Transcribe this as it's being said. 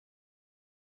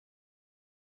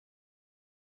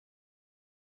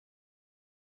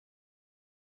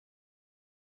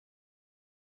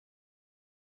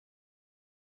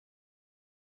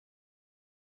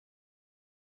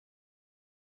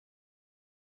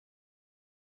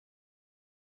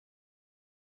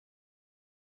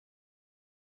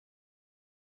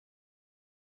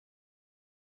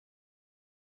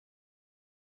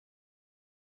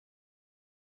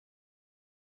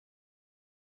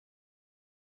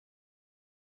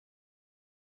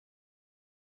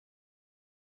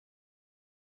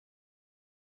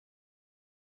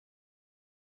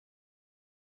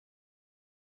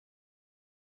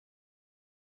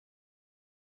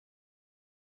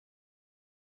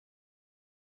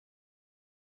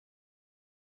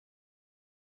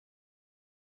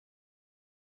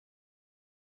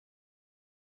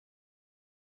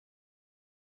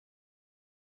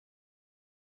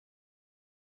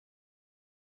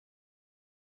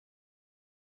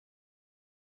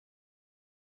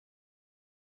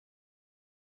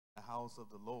house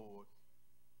of the Lord,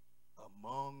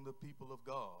 among the people of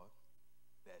God,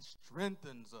 that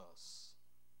strengthens us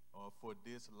for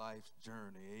this life's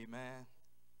journey. Amen.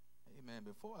 Amen.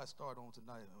 Before I start on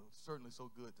tonight, certainly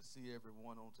so good to see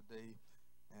everyone on today.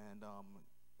 And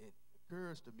it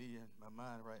occurs to me in my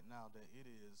mind right now that it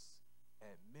is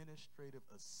Administrative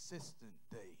Assistant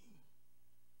Day.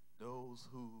 Those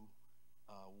who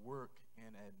work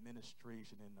in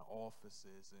administration in the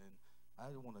offices. And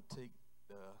I want to take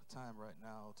the time right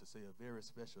now to say a very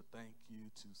special thank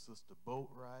you to Sister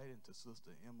Boatwright and to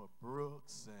Sister Emma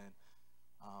Brooks and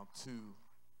to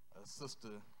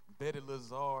Sister Betty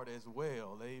Lazard as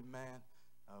well, amen,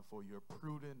 for your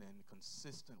prudent and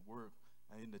consistent work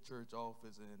in the church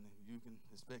office. And you can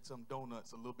expect some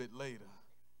donuts a little bit later.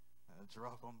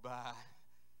 Drop them by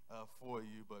for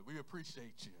you, but we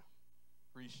appreciate you.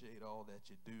 Appreciate all that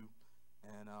you do.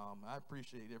 And I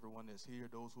appreciate everyone that's here,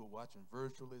 those who are watching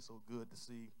virtually. So good to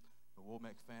see the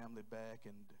Womack family back,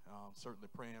 and certainly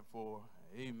praying for,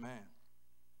 amen,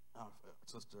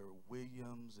 Sister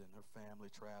Williams and her family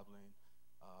traveling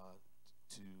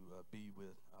to be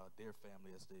with their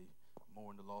family as they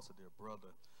mourn the loss of their brother.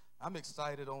 I'm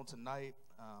excited on tonight.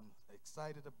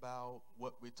 Excited about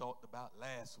what we talked about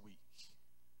last week.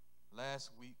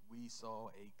 Last week we saw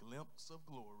a glimpse of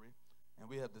glory, and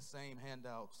we have the same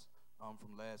handouts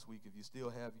from last week. If you still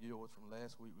have yours from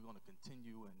last week, we're going to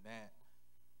continue in that.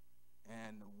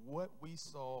 And what we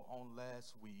saw on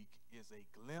last week is a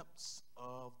glimpse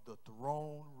of the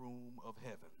throne room of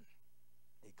heaven.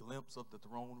 A glimpse of the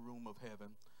throne room of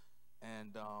heaven.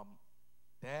 And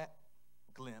that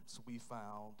glimpse we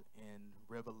found in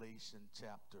Revelation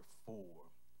chapter 4.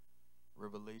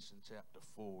 Revelation chapter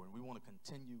 4. And we want to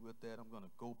continue with that. I'm going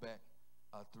to go back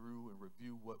through and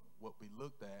review what we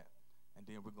looked at. And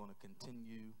then we're going to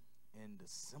continue in the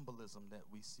symbolism that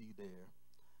we see there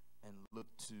and look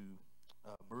to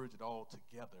merge it all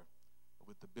together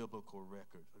with the biblical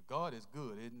record. God is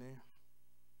good, isn't he?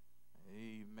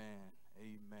 Amen.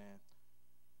 Amen.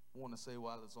 I want to say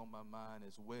while it's on my mind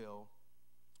as well,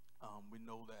 we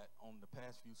know that on the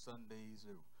past few Sundays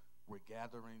there were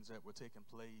gatherings that were taking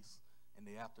place in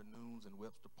the afternoons in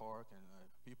Webster Park, and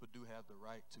people do have the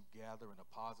right to gather in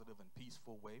a positive and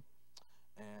peaceful way.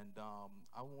 And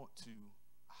I want to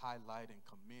highlight and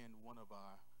commend one of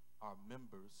our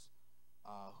members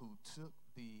who took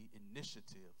the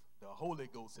initiative, the Holy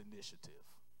Ghost initiative,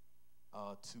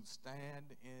 to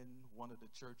stand in one of the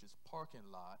church's parking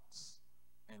lots.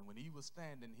 And when he was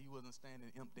standing, he wasn't standing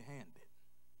empty-handed,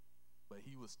 but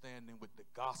he was standing with the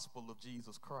gospel of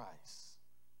Jesus Christ.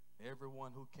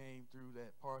 Everyone who came through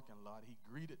that parking lot, he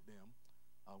greeted them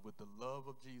with the love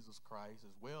of Jesus Christ,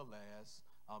 as well as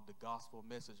the gospel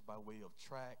message by way of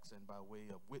tracts and by way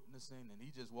of witnessing. And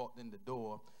he just walked in the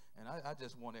door. And I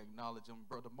just want to acknowledge him.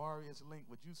 Brother Marius Link,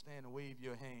 would you stand and wave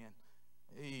your hand?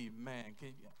 Amen. Can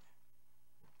you?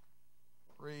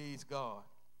 Praise God.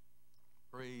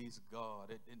 Praise God.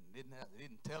 It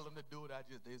didn't tell him to do it.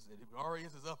 They said,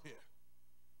 Marius is up here.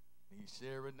 He's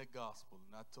sharing the gospel.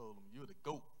 And I told him, you're the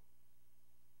GOAT.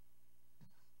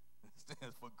 It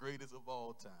stands for greatest of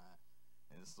all time.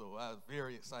 And so I was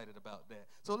very excited about that.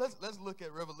 So let's look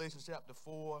at Revelation chapter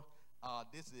 4.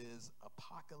 This is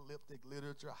apocalyptic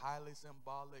literature, highly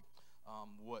symbolic,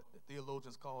 what the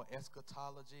theologians call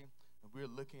eschatology. And we're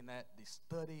looking at the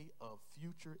study of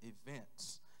future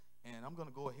events. And I'm going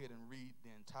to go ahead and read the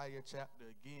entire chapter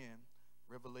again,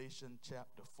 Revelation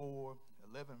chapter 4,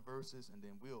 11 verses, and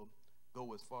then we'll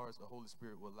go as far as the Holy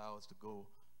Spirit will allow us to go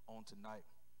on tonight.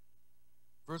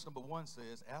 Verse number 1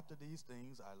 says, after these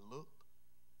things I looked,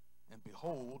 and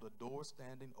behold, a door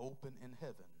standing open in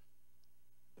heaven.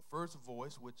 The first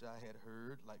voice which I had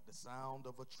heard, like the sound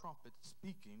of a trumpet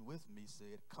speaking with me,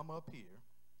 said, come up here,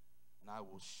 and I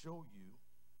will show you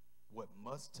what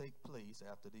must take place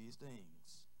after these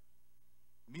things.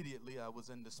 Immediately I was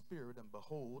in the Spirit, and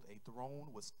behold, a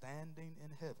throne was standing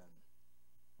in heaven,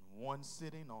 and one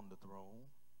sitting on the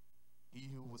throne. He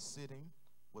who was sitting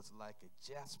was like a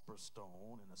jasper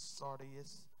stone and a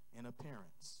sardius in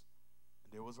appearance.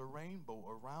 And there was a rainbow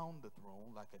around the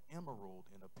throne, like an emerald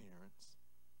in appearance.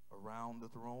 Around the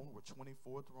throne were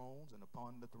 24 thrones, and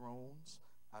upon the thrones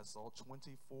I saw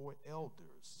 24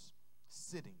 elders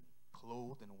sitting,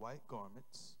 clothed in white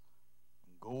garments,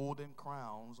 and golden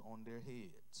crowns on their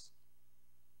heads.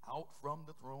 Out from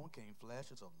the throne came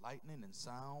flashes of lightning and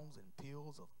sounds and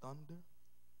peals of thunder.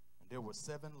 And there were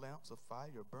 7 lamps of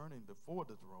fire burning before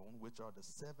the throne, which are the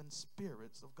 7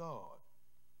 spirits of God.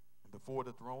 And before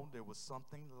the throne there was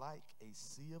something like a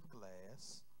sea of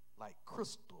glass, like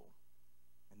crystal.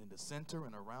 And in the center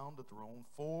and around the throne,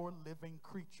 4 living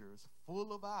creatures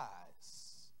full of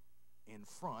eyes in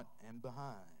front and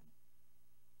behind.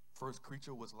 First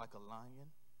creature was like a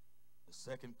lion, the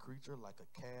second creature like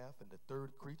a calf, and the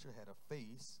third creature had a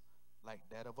face like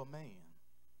that of a man,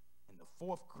 and the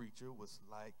fourth creature was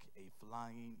like a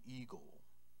flying eagle.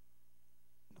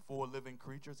 And the four living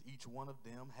creatures, each one of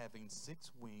them having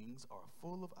 6 wings, are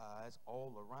full of eyes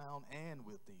all around and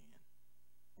within.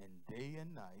 And day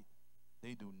and night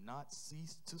they do not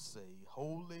cease to say,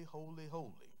 Holy, holy,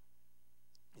 holy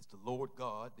is the Lord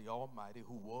God, the Almighty,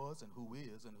 who was and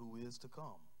who is to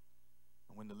come.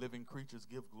 And when the living creatures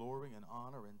give glory and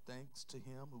honor and thanks to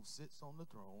him who sits on the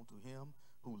throne, to him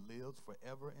who lives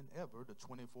forever and ever, the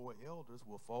 24 elders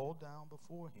will fall down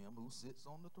before him who sits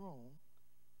on the throne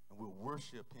and will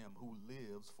worship him who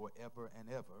lives forever and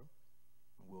ever,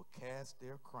 and will cast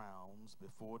their crowns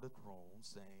before the throne,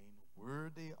 saying,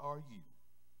 Worthy are you,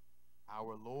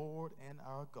 our Lord and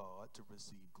our God, to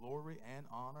receive glory and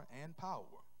honor and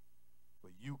power. For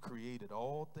you created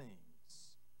all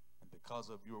things, and because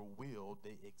of your will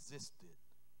they existed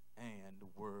and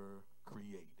were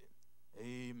created.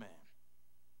 Amen.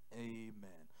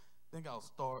 Amen. I think I'll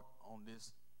start on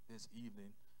this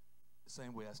evening the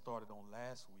same way I started on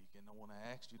last week, and I want to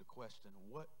ask you the question,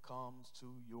 what comes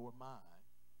to your mind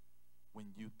when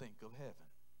you think of heaven?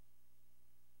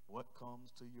 What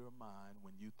comes to your mind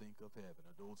when you think of heaven?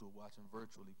 Or those who are watching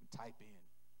virtually can type in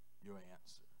your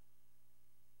answer.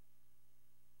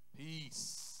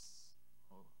 Peace.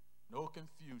 Oh, no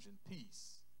confusion.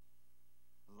 Peace.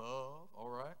 Love.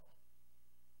 All right.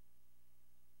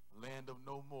 Land of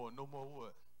no more. No more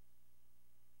what?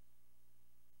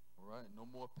 All right. No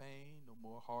more pain. No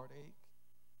more heartache.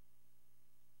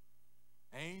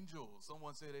 Angels.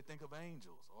 Someone said they think of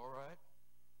angels. All right.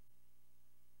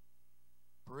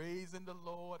 Praising the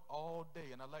Lord all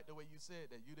day. And I like the way you said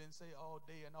that. You didn't say all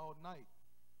day and all night,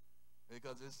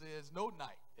 because it says no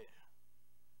night there.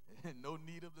 No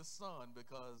need of the sun,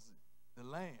 because the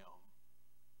Lamb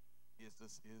is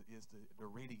the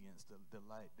radiance, the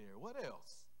light there. What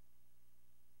else?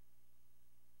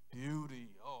 Beauty.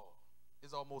 Oh,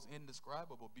 it's almost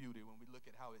indescribable beauty when we look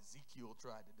at how Ezekiel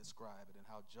tried to describe it, and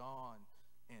how John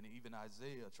and even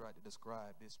Isaiah tried to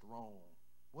describe this throne.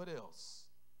 What else?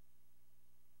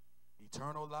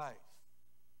 Eternal life.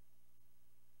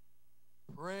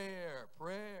 Prayer.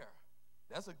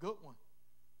 That's a good one.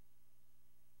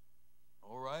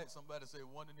 All right, somebody say,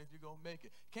 wondering if you're going to make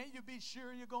it. Can you be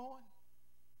sure you're going?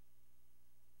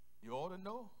 You ought to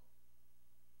know.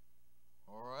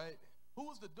 All right.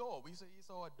 Who's the door? We say you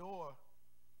saw a door.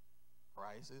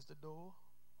 Christ is the door.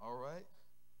 All right.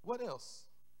 What else?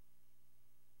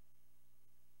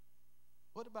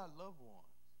 What about loved ones?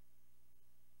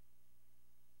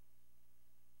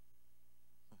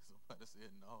 Somebody said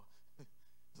no.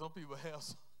 Some people have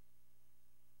some.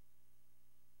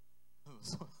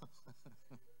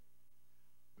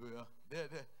 Well,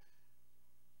 yeah,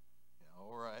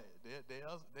 all right. There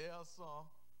are some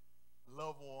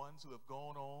loved ones who have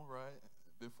gone on right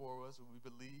before us, who we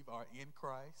believe are in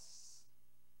Christ.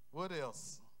 What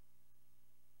else?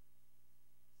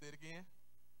 Say it again.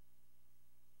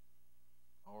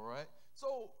 All right.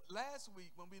 So last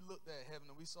week when we looked at heaven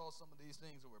and we saw some of these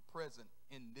things that were present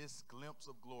in this glimpse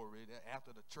of glory, that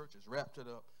after the church is raptured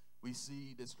up, we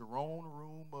see this throne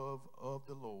room of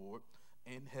the Lord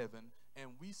in heaven.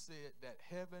 And we said that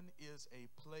heaven is a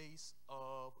place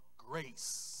of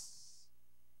grace.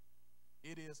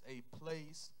 It is a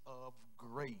place of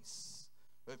grace.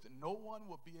 But no one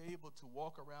will be able to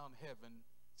walk around heaven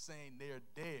saying they're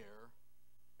there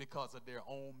because of their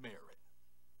own merit,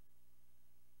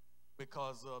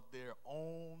 because of their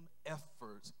own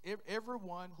efforts.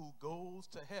 Everyone who goes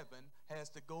to heaven has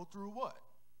to go through what?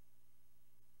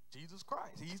 Jesus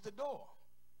Christ. He's the door.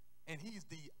 And he's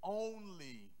the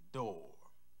only door.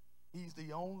 He's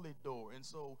the only door. And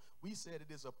so we said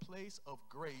it is a place of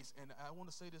grace. And I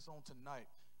want to say this on tonight.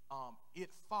 It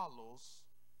follows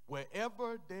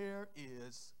wherever there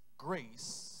is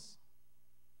grace,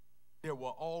 there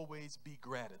will always be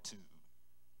gratitude.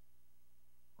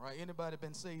 Right? Anybody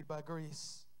been saved by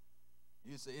grace?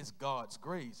 You say, it's God's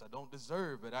grace. I don't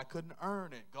deserve it. I couldn't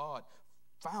earn it. God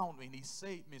found me and he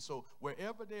saved me. So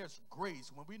wherever there's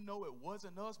grace, when we know it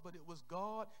wasn't us, but it was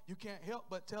God, you can't help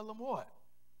but tell him what?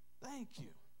 Thank you.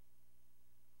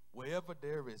 Wherever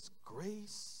there is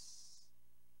grace,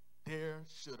 there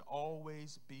should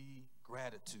always be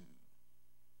gratitude.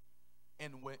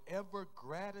 And wherever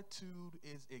gratitude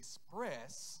is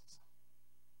expressed,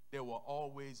 there will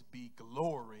always be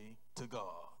glory to God.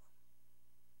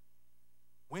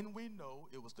 When we know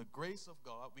it was the grace of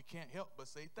God, we can't help but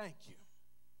say thank you.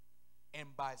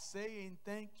 And by saying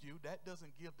thank you, that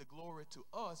doesn't give the glory to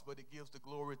us, but it gives the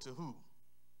glory to who?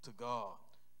 To God.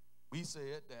 We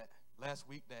said that last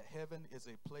week that heaven is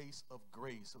a place of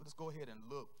grace. So let's go ahead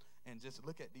and just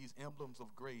look at these emblems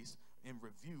of grace in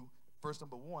review. First,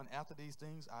 number one, after these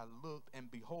things I looked,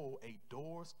 and behold, a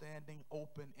door standing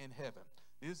open in heaven.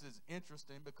 This is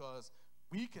interesting because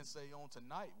we can say on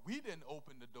tonight, we didn't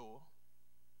open the door,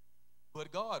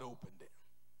 but God opened it.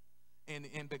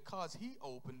 And because he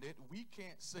opened it, we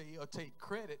can't say or take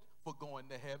credit for going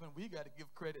to heaven. We got to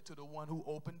give credit to the one who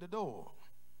opened the door.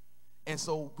 And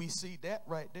so we see that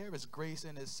right there is grace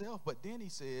in itself. But then he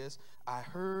says, I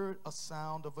heard a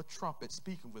sound of a trumpet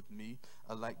speaking with me,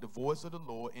 like the voice of the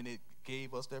Lord. And it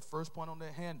gave us that first point on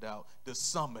that handout, the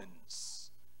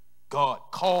summons. God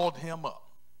called him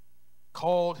up.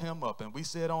 Called him up. And we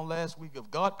said on last week,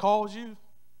 if God calls you,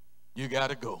 you got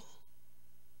to go.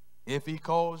 If he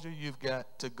calls you, you've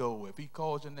got to go. If he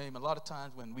calls your name, a lot of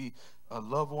times when we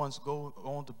loved ones go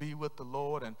on to be with the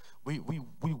Lord, and we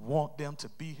want them to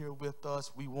be here with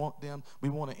us. We want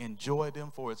to enjoy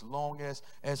them for as long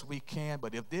as we can.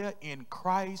 But if they're in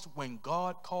Christ, when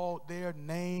God called their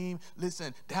name,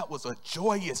 listen, that was a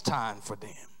joyous time for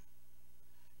them.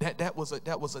 That was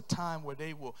a time where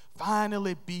they will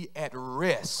finally be at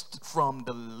rest from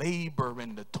the labor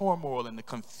and the turmoil and the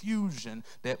confusion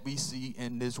that we see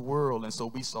in this world. And so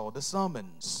we saw the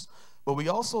summons. But we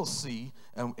also see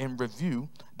in review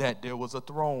that there was a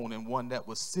throne and one that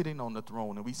was sitting on the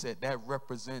throne. And we said that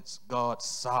represents God's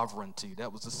sovereignty.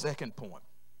 That was the second point.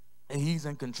 And he's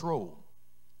in control.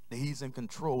 He's in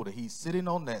control, that he's sitting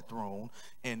on that throne.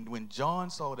 And when John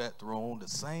saw that throne, the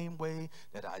same way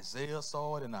that Isaiah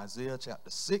saw it in Isaiah chapter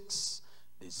 6,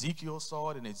 Ezekiel saw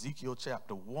it in Ezekiel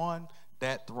chapter 1,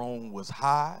 that throne was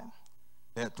high,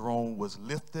 that throne was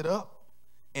lifted up,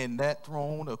 and that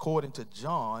throne, according to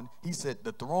John, he said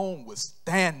the throne was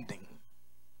standing.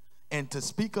 And to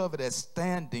speak of it as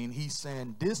standing, he's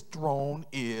saying this throne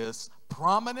is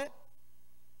prominent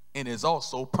and is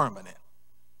also permanent.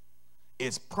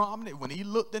 It's prominent. When he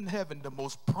looked in heaven, the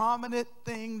most prominent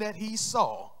thing that he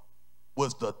saw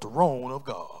was the throne of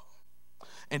God.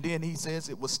 And then he says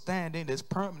it was standing, it's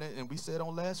permanent. And we said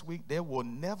on last week, there will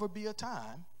never be a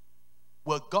time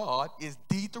where God is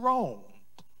dethroned.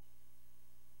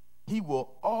 He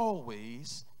will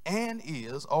always and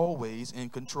is always in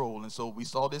control. And so we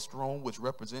saw this throne, which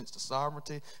represents the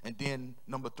sovereignty. And then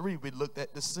number 3, we looked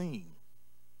at the scene.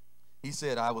 He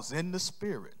said, I was in the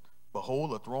spirit.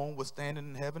 Behold, a throne was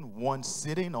standing in heaven, one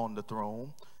sitting on the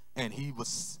throne, and he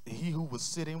who was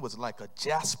sitting was like a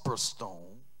jasper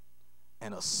stone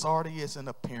and a sardius in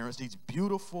appearance, these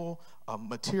beautiful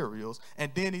materials.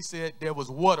 And then he said there was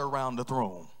what around the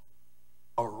throne?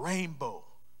 A rainbow.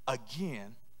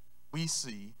 Again, we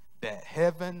see that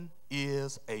heaven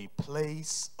is a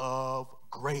place of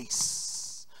grace,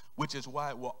 which is why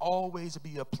it will always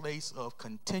be a place of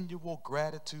continual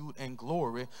gratitude and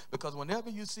glory, because whenever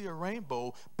you see a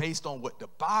rainbow, based on what the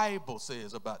Bible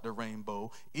says about the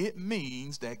rainbow, it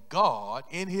means that God,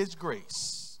 in his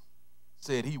grace,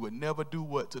 said he would never do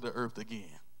what to the earth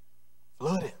again?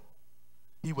 Flood it.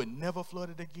 He would never flood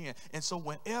it again. And so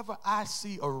whenever I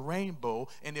see a rainbow,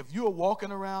 and if you're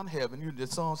walking around heaven, the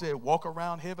song said, walk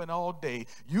around heaven all day,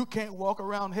 you can't walk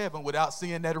around heaven without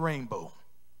seeing that rainbow.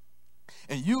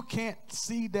 And you can't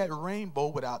see that rainbow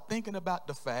without thinking about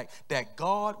the fact that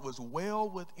God was well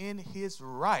within his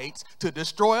rights to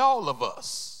destroy all of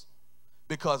us.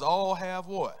 Because all have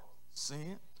what?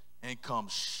 Sin and come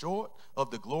short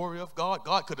of the glory of God.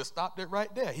 God could have stopped it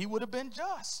right there. He would have been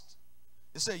just.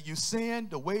 It said, you sin,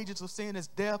 the wages of sin is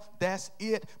death. That's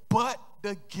it. But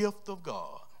the gift of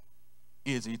God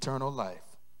is eternal life.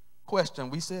 Question,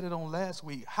 we said it on last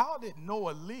week. How did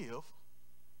Noah live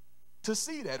to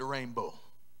see that rainbow?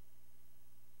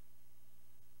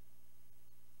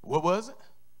 What was it?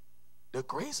 The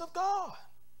grace of God.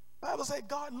 The Bible said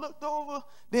God looked over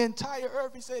the entire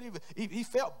earth. He said he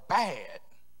felt bad.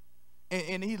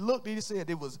 And he looked and he said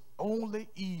it was only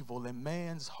evil in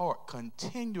man's heart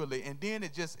continually. And then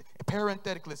it just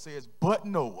parenthetically says, but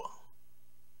Noah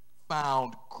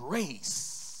found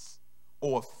grace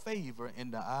or favor in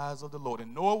the eyes of the Lord.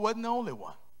 And Noah wasn't the only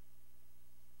one.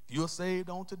 If you're saved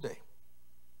on today,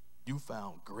 you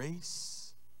found grace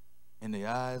in the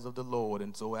eyes of the Lord.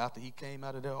 And so after he came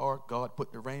out of the ark, God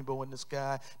put the rainbow in the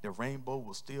sky. The rainbow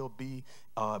will still be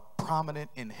prominent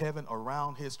in heaven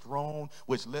around his throne,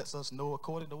 which lets us know,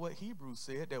 according to what Hebrews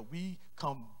said, that we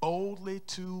come boldly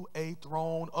to a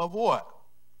throne of what?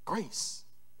 Grace.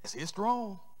 It's his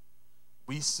throne.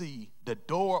 We see the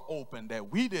door open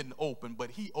that we didn't open,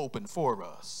 but he opened for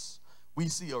us. We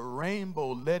see a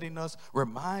rainbow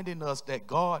reminding us that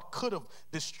God could have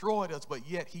destroyed us, but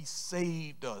yet he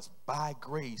saved us by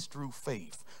grace through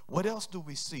faith. What else do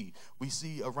we see? We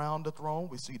see around the throne,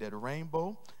 we see that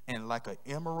rainbow and like an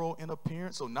emerald in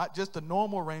appearance. So not just the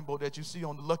normal rainbow that you see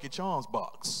on the Lucky Charms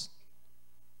box,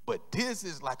 but this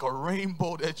is like a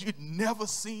rainbow that you'd never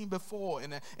seen before.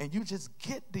 And you just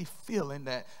get the feeling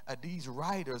that these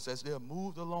writers, as they're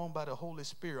moved along by the Holy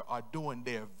Spirit, are doing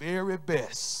their very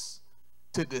best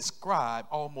to describe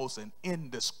almost an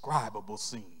indescribable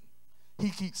scene. He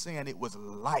keeps saying it was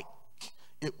like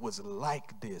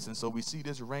this. And so we see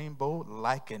this rainbow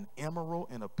like an emerald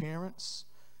in appearance.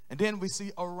 And then we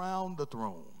see around the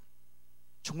throne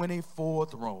 24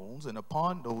 thrones, and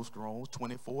upon those thrones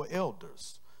 24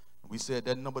 elders. We said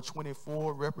that number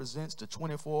 24 represents the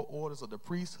 24 orders of the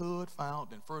priesthood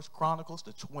found in 1 Chronicles,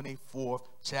 the 24th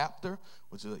chapter,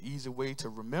 which is an easy way to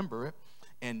remember it.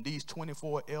 And these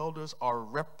 24 elders are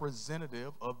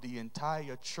representative of the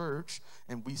entire church.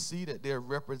 And we see that they're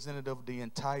representative of the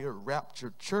entire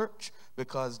raptured church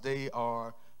because they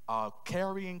are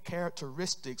carrying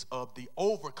characteristics of the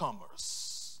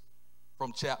overcomers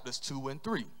from chapters 2 and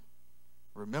 3.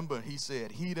 Remember, he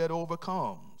said, he that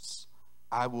overcomes,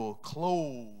 I will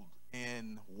clothe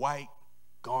in white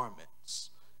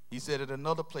garments. He said at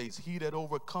another place, he that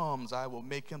overcomes, I will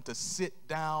make him to sit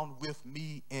down with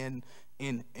me in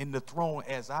the throne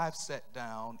as I've sat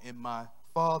down in my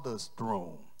Father's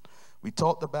throne. We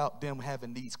talked about them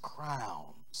having these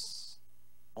crowns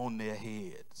on their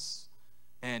heads.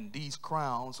 And these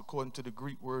crowns, according to the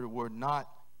Greek word, were not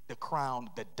the crown,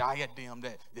 the diadem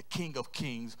that the King of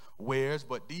Kings wears,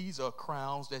 but these are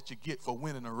crowns that you get for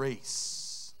winning a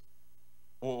race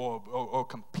or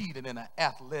competing in an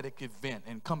athletic event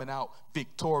and coming out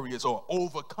victorious or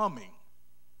overcoming.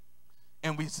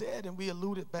 And we said, and we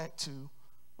alluded back to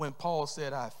when Paul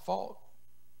said, I fought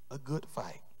a good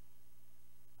fight.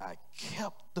 I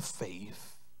kept the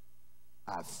faith.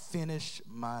 I finished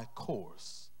my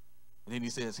course. And then he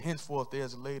says, henceforth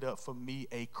there's laid up for me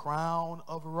a crown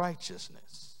of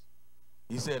righteousness.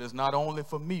 He said, it's not only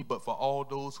for me, but for all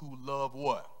those who love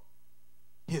what?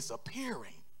 His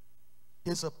appearing.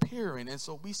 His appearing. And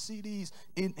so we see these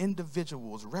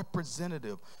individuals,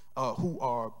 representative, who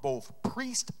are both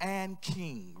priest and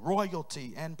king,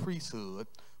 royalty and priesthood,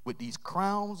 with these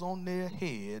crowns on their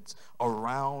heads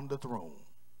around the throne.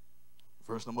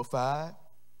 Verse number 5,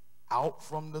 out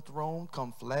from the throne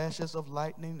come flashes of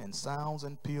lightning and sounds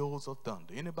and peals of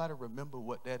thunder. Anybody remember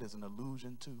what that is an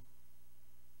allusion to?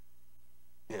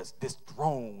 There's this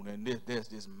throne and there's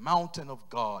this mountain of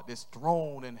God, this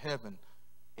throne in heaven,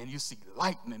 and you see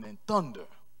lightning and thunder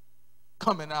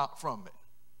coming out from it.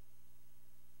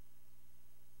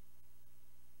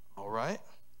 All right.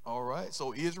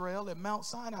 So Israel at Mount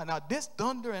Sinai. Now this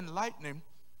thunder and lightning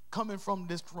coming from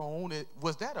this throne,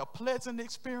 was that a pleasant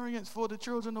experience for the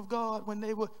children of God when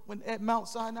at Mount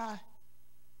Sinai?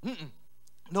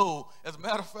 No. As a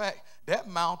matter of fact, that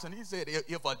mountain, he said,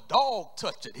 if a dog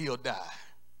touch it, he'll die.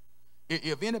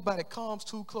 If anybody comes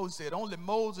too close, he said only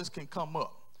Moses can come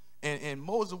up. And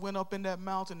Moses went up in that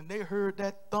mountain, and they heard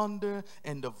that thunder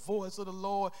and the voice of the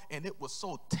Lord, and it was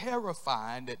so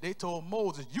terrifying that they told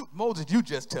Moses, you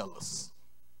just tell us.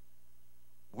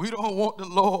 We don't want the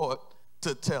Lord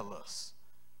to tell us.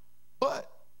 But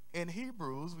in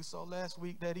Hebrews, we saw last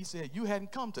week that he said, you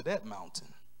hadn't come to that mountain,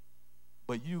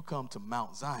 but you come to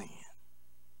Mount Zion.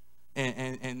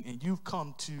 And you've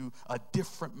come to a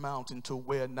different mountain to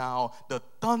where now the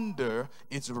thunder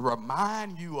is to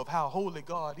remind you of how holy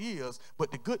God is.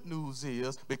 But the good news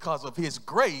is because of his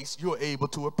grace, you're able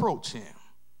to approach him.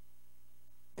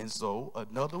 And so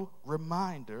another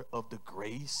reminder of the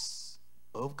grace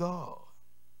of God.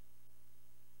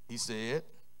 He said,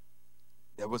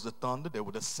 there was a thunder, there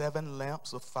were the 7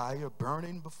 lamps of fire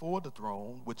burning before the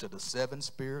throne, which are the 7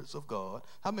 spirits of God.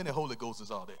 How many Holy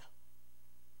Ghosts are there?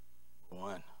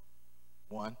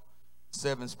 One.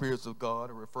 7 spirits of God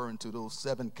are referring to those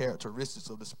 7 characteristics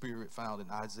of the Spirit found in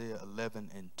Isaiah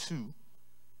 11 and 2.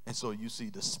 And so you see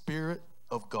the Spirit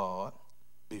of God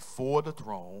before the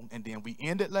throne. And then we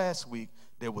ended last week,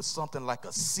 there was something like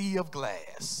a sea of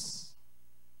glass.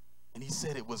 And he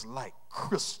said it was like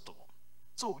crystal.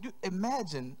 So you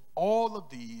imagine all of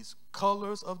these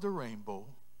colors of the rainbow,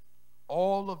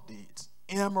 all of these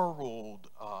emerald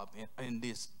and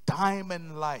this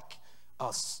diamond-like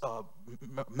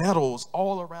metals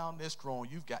all around this throne.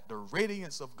 You've got the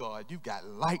radiance of God. You've got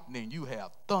lightning. You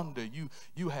have thunder.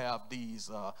 You have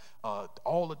these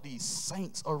all of these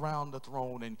saints around the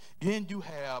throne, and then you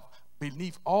have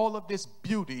beneath all of this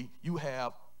beauty, you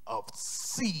have a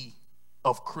sea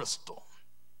of crystal.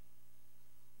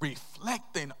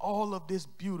 reflecting all of this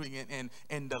beauty.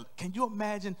 Can you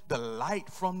imagine the light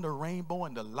from the rainbow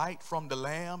and the light from the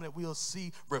Lamb that we'll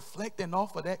see reflecting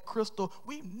off of that crystal?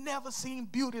 We've never seen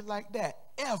beauty like that,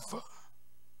 ever.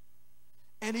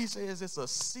 And he says it's a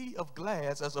sea of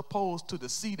glass as opposed to the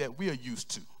sea that we're used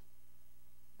to.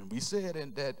 And we said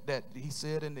in that he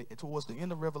said towards the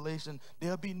end of Revelation,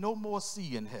 there'll be no more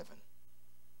sea in heaven,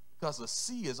 because the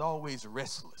sea is always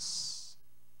restless.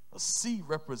 A sea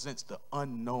represents the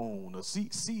unknown. A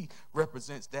sea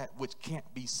represents that which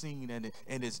can't be seen, and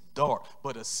it's dark.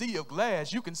 But a sea of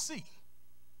glass you can see.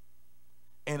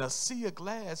 And a sea of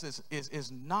glass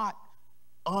is not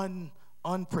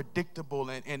unpredictable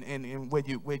and where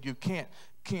you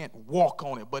can't walk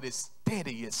on it, but it's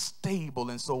steady, it's stable.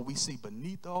 And so we see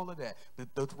beneath all of that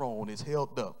the throne is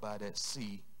held up by that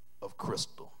sea of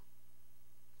crystal.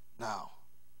 Now,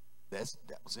 that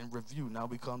was in review. Now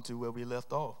we come to where we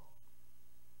left off.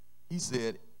 He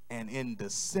said, and in the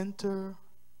center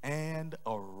and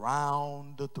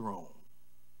around the throne,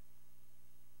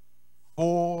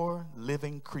 4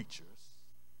 living creatures,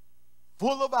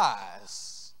 full of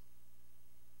eyes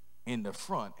in the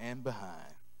front and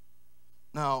behind.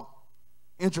 Now,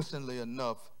 interestingly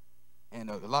enough, and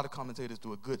a lot of commentators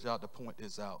do a good job to point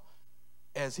this out,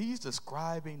 as he's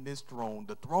describing this throne,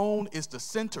 the throne is the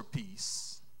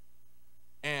centerpiece,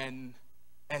 and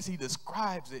as he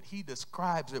describes it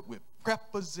with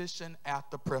preposition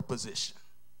after preposition.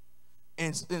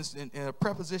 And a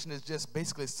preposition is just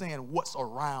basically saying what's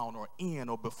around or in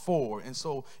or before. And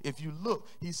so if you look,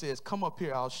 he says, come up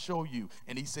here, I'll show you.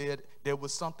 And he said there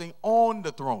was something on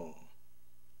the throne.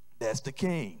 That's the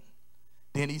king.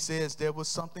 Then he says there was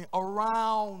something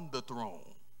around the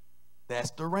throne.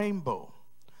 That's the rainbow.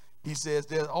 He says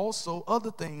there's also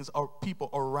other things or people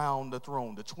around the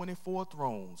throne, the 24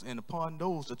 thrones, and upon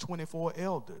those, the 24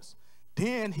 elders.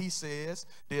 Then he says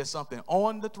there's something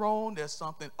on the throne, there's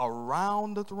something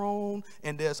around the throne,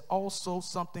 and there's also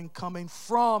something coming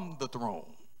from the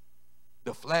throne.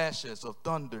 The flashes of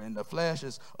thunder and the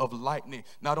flashes of lightning.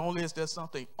 Not only is there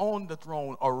something on the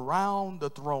throne, around the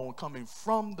throne, coming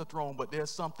from the throne, but there's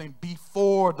something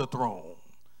before the throne.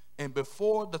 And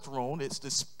before the throne, it's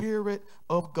the Spirit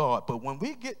of God. But when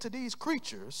we get to these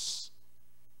creatures,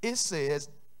 it says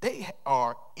they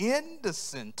are in the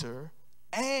center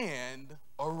and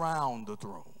around the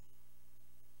throne.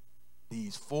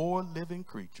 These 4 living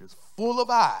creatures, full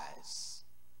of eyes,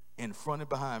 in front and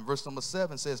behind. Verse number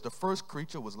 7 says the first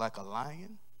creature was like a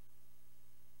lion,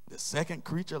 the second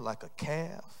creature like a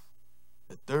calf,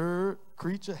 the third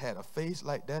creature had a face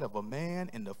like that of a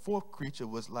man, and the fourth creature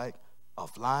was like a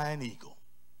flying eagle.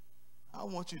 I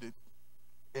want you to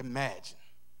imagine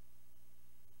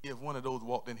if one of those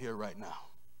walked in here right now.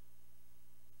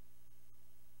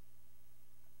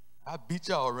 I beat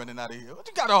y'all running out of here. What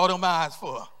you got all them eyes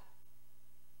for?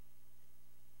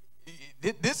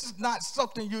 This is not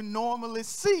something you normally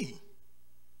see.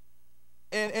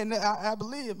 And I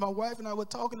believe my wife and I were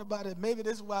talking about it. Maybe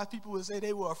this is why people would say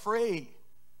they were afraid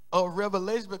of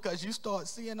Revelation, because you start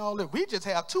seeing all that. We just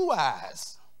have 2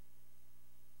 eyes.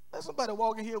 There's somebody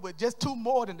walking here with just 2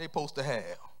 more than they're supposed to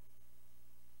have.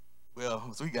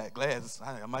 Well, so we got glasses.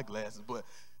 I have my glasses, but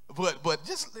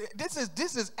just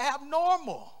this is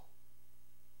abnormal.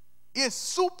 It's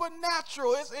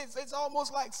supernatural. It's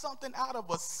almost like something out of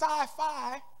a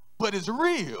sci-fi, but it's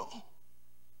real.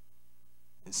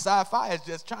 And sci-fi is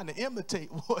just trying to imitate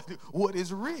what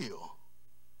is real.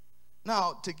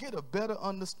 Now, to get a better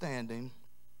understanding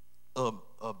of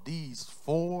these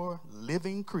 4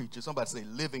 living creatures, somebody say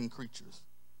living creatures,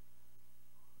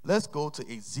 let's go to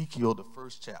Ezekiel, the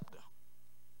 1st chapter.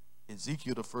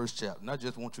 Ezekiel, the 1st chapter. And I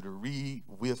just want you to read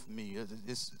with me.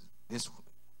 It's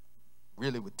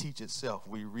really would teach itself.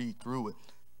 We read through it.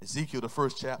 Ezekiel, the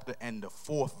 1st chapter and the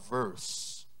 4th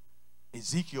verse.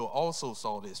 Ezekiel also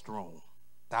saw this throne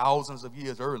thousands of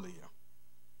years earlier.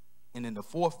 And in the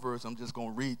 4th verse, I'm just going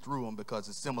to read through them because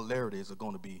the similarities are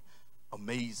going to be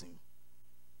amazing.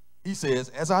 He says,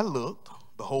 as I looked,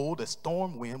 behold, a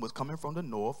storm wind was coming from the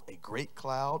north, a great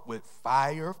cloud with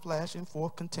fire flashing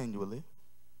forth continually,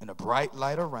 and a bright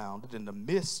light around it. In the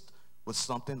midst was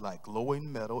something like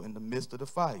glowing metal in the midst of the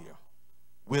fire.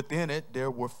 Within it, there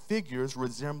were figures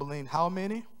resembling how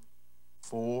many?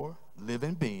 4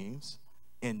 living beings,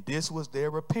 and this was their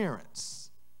appearance.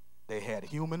 They had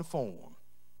human form.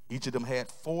 Each of them had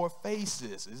 4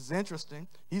 faces. This is interesting.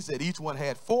 He said each one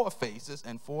had 4 faces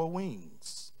and 4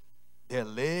 wings. Their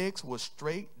legs were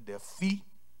straight, their feet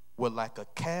were like a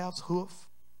calf's hoof,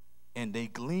 and they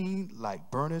gleamed like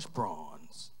burnished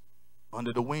bronze.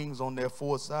 Under the wings on their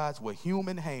 4 sides were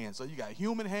human hands. So you got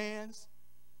human hands,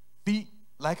 feet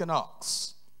like an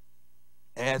ox,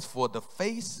 As for the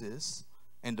faces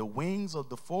and the wings of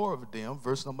the four of them,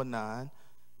 verse number 9,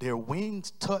 their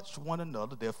wings touched one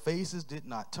another. Their faces did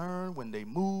not turn when they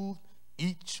moved.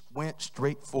 Each went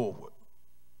straight forward.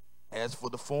 As for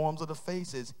the forms of the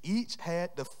faces, each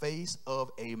had the face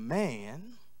of a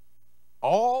man.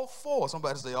 All four,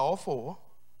 somebody say all four,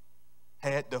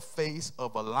 had the face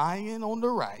of a lion on the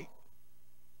right,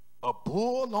 a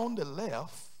bull on the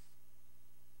left,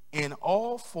 and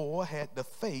all four had the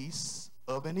face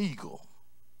of an eagle.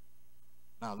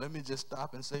 Now, let me just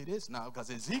stop and say this now, because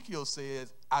Ezekiel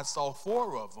says, I saw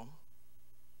four of them,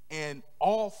 and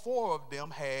all four of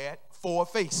them had four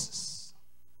faces.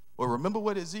 Well, remember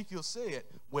what Ezekiel said.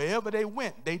 Wherever they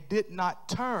went, they did not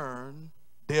turn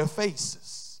their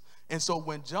faces. And so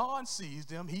when John sees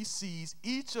them, he sees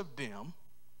each of them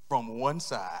from one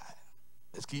side.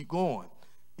 Let's keep going.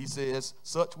 He says,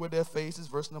 such were their faces,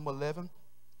 verse number 11.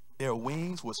 Their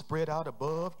wings were spread out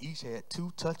above. Each had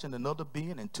two touching another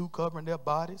being and two covering their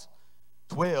bodies.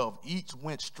 12, each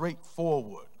went straight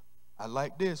forward. I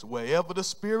like this. Wherever the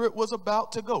Spirit was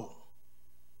about to go,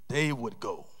 they would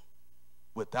go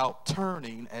without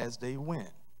turning as they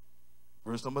went.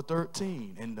 Verse number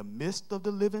 13, in the midst of the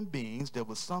living beings, there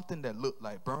was something that looked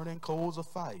like burning coals of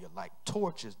fire, like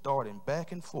torches darting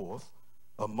back and forth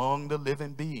among the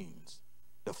living beings.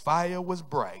 The fire was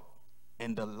bright,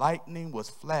 and the lightning was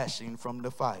flashing from the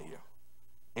fire.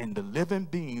 And the living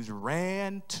beings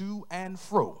ran to and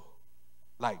fro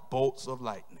like bolts of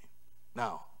lightning.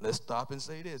 Now, let's stop and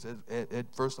say this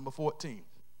at verse number 14.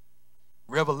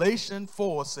 Revelation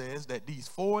 4 says that these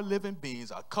four living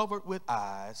beings are covered with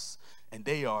eyes, and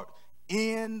they are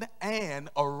in and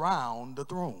around the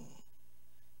throne.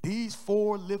 These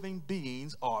four living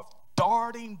beings are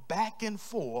darting back and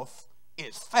forth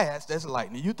as fast as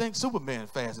lightning. You think Superman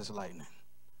fast as lightning?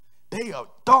 They are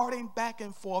darting back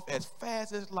and forth as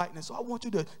fast as lightning. So I want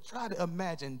you to try to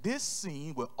imagine this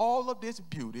scene with all of this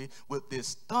beauty, with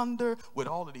this thunder, with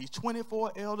all of these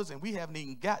 24 elders, and we haven't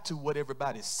even got to what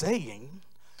everybody's saying.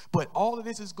 But all of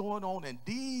this is going on, and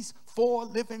these four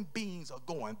living beings are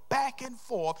going back and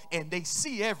forth, and they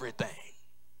see everything.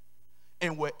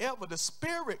 And wherever the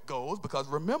Spirit goes, because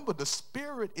remember, the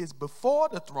Spirit is before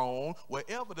the throne,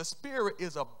 wherever the Spirit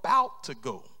is about to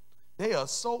go, they are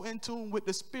so in tune with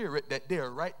the Spirit that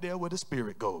they're right there where the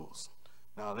Spirit goes.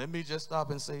 Now, let me just stop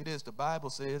and say this. The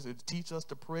Bible says it teaches us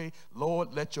to pray,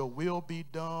 Lord, let your will be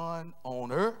done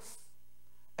on earth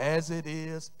as it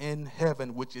is in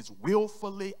heaven, which is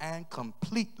willfully and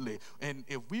completely. And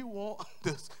if we want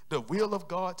the will of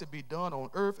God to be done on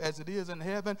earth as it is in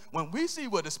heaven, when we see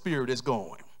where the Spirit is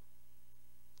going,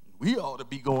 we ought to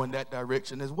be going that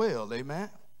direction as well.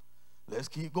 Amen. Let's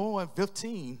keep going.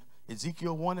 15.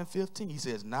 Ezekiel 1 and 15, he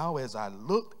says, now as I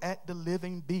looked at the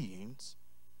living beings,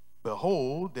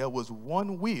 behold, there was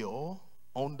one wheel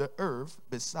on the earth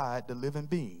beside the living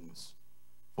beings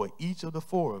for each of the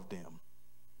four of them.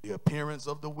 The appearance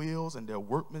of the wheels and their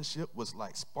workmanship was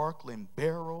like sparkling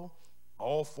beryl.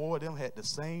 All four of them had the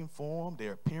same form,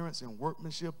 their appearance and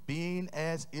workmanship being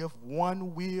as if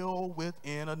one wheel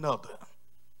within another.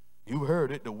 You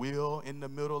heard it, the wheel in the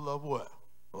middle of what?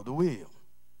 Of the wheel.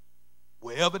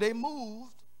 Wherever they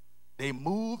moved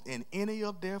in any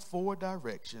of their four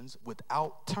directions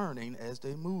without turning as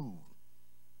they moved.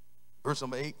 Verse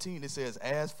number 18, it says,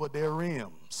 as for their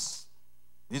rims,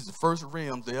 these are the first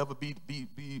rims to ever be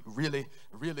really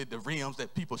the rims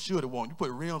that people should have worn. You put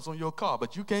rims on your car,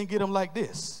 but you can't get them like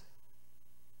this.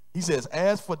 He says,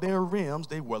 as for their rims,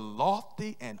 they were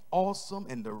lofty and awesome,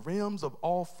 and the rims of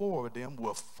all four of them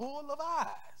were full of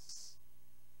eyes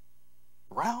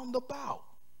round about.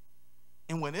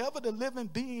 And whenever the living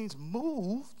beings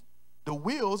moved, the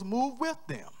wheels moved with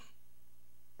them.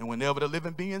 And whenever the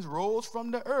living beings rose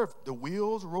from the earth, the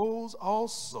wheels rose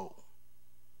also.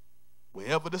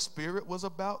 Wherever the Spirit was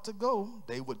about to go,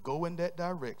 they would go in that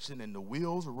direction, and the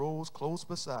wheels rose close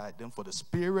beside them, for the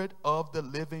Spirit of the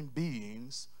living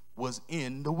beings was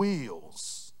in the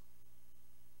wheels.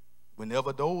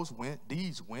 Whenever those went,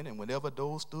 these went, and whenever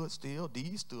those stood still,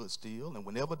 these stood still, and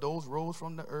whenever those rose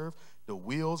from the earth, the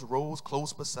wheels rose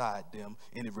close beside them.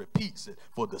 And it repeats it,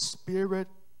 for the Spirit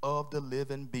of the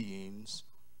living beings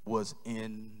was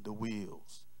in the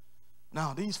wheels.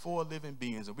 Now, these four living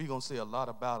beings, and we're going to say a lot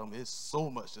about them. There's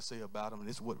so much to say about them, and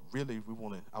this is what really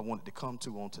I wanted to come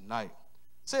to on tonight.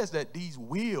 It says that these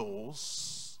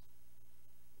wheels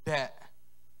that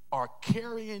are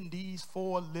carrying these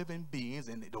four living beings,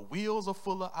 and the wheels are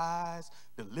full of eyes,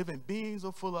 the living beings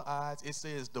are full of eyes. It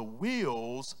says the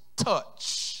wheels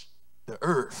touch the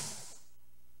earth.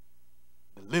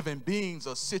 The living beings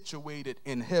are situated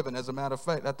in heaven. As a matter of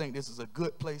fact, I think this is a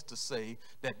good place to say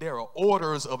that there are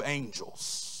orders of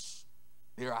angels.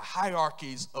 There are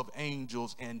hierarchies of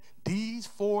angels, and these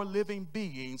 4 living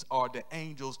beings are the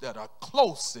angels that are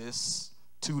closest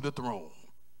to the throne.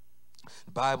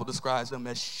 The Bible describes them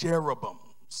as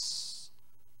cherubims.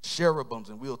 Cherubims,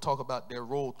 and we'll talk about their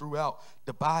role throughout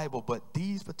the Bible, but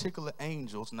these particular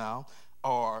angels now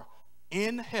are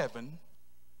in heaven,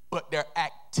 but their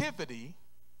activity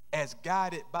as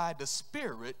guided by the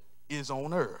Spirit is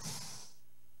on earth.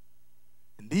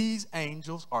 And these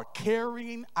angels are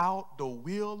carrying out the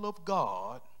will of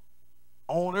God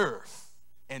on earth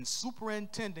and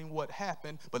superintending what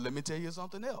happened. But let me tell you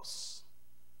something else.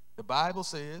 The Bible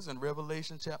says in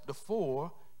Revelation chapter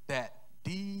 4 that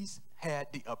these had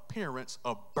the appearance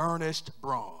of burnished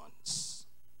bronze.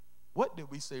 What did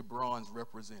we say bronze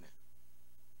represented?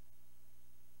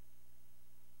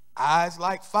 Eyes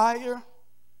like fire,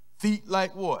 feet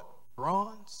like what?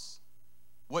 Bronze.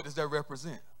 What does that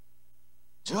represent?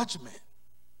 Judgment.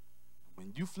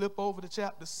 When you flip over to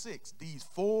chapter 6, these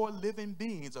 4 living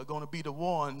beings are going to be the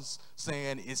ones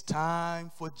saying it's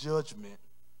time for judgment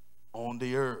on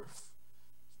the earth.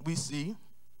 We see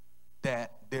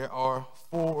that there are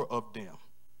 4 of them.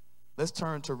 Let's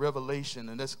turn to Revelation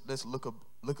and let's look a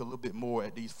little bit more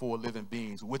at these 4 living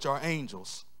beings, which are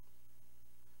angels.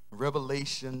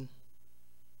 Revelation,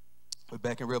 we're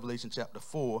back in Revelation chapter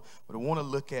 4, but I want to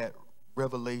look at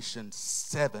Revelation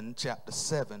 7, chapter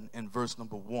 7, and verse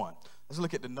number 1. Let's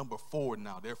look at the number 4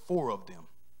 now. There are 4 of them.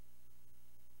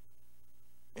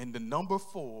 And the number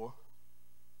 4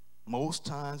 most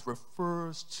times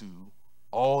refers to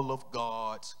all of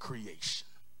God's creation.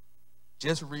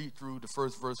 Just read through the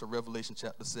first verse of Revelation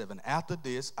chapter 7. After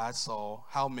this, I saw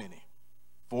how many?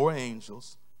 4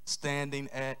 angels standing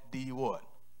at the what?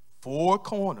 4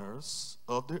 corners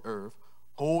of the earth,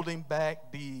 holding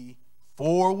back the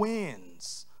 4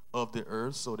 winds of the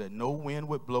earth so that no wind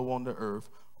would blow on the earth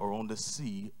or on the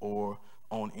sea or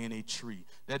on any tree.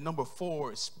 That number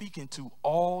 4 is speaking to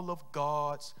all of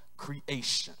God's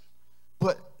creation.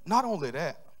 But not only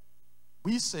that,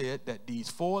 we said that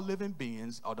these 4 living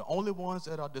beings are the only ones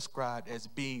that are described as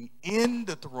being in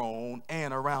the throne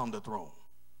and around the throne.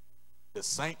 The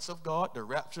saints of God, the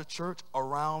raptured church,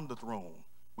 around the throne.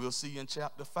 We'll see in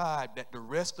chapter 5 that the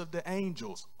rest of the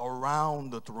angels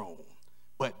around the throne.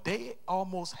 But they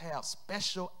almost have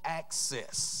special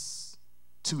access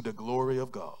to the glory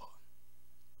of God.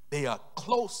 They are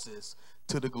closest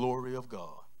to the glory of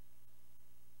God.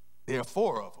 There are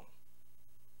 4 of them.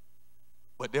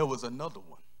 But there was another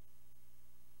one.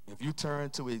 If you turn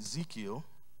to Ezekiel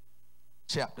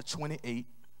chapter 28,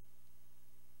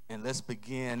 and let's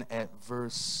begin at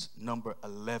verse number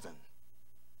 11.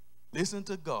 Listen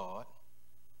to God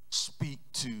speak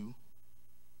to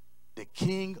the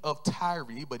king of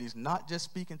Tyre, but he's not just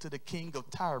speaking to the king of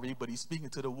Tyre, but he's speaking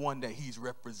to the one that he's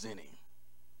representing.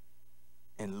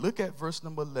 And look at verse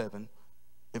number 11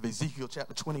 of Ezekiel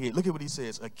chapter 28. Look at what he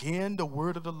says. Again, the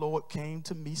word of the Lord came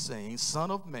to me, saying,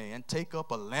 Son of man, take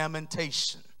up a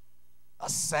lamentation, a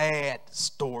sad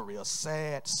story, a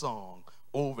sad song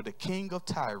over the king of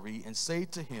Tyre, and say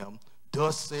to him,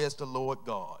 Thus says the Lord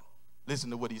God.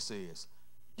 Listen to what he says.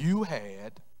 You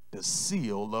had the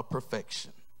seal of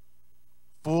perfection,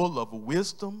 full of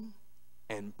wisdom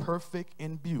and perfect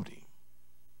in beauty.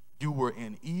 You were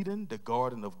in Eden, the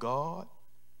garden of God.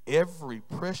 Every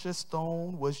precious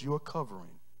stone was your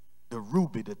covering. The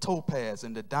ruby, the topaz,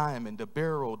 and the diamond, the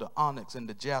beryl, the onyx, and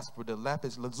the jasper, the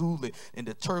lapis lazuli, and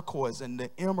the turquoise, and the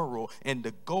emerald, and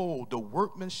the gold. The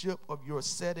workmanship of your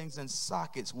settings and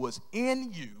sockets was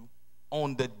in you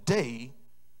on the day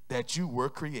that you were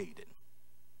created.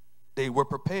 They were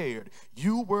prepared.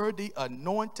 You were the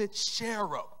anointed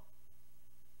cherub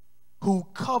who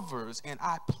covers, and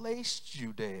I placed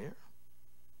you there.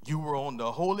 You were on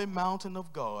the holy mountain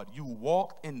of God. You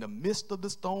walked in the midst of the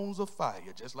stones of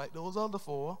fire, just like those other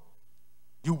 4.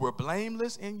 You were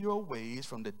blameless in your ways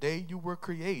from the day you were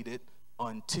created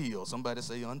until, somebody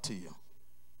say until,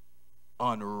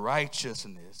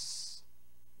 unrighteousness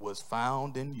was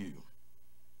found in you.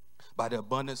 By the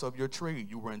abundance of your trade,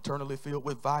 you were internally filled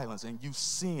with violence, and you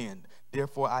sinned.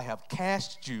 Therefore, I have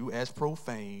cast you as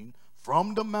profane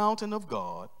from the mountain of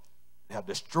God, have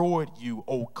destroyed you,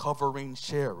 O covering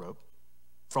cherub,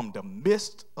 from the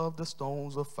midst of the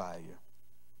stones of fire.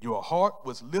 Your heart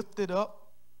was lifted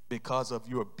up because of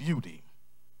your beauty.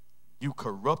 You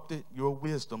corrupted your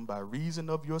wisdom by reason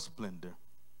of your splendor.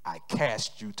 I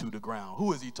cast you to the ground.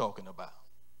 Who is he talking about?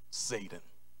 Satan.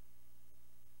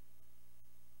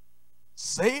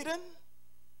 Satan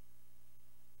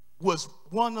was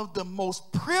one of the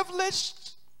most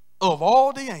privileged of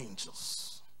all the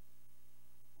angels.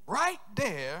 Right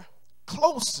there,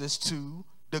 closest to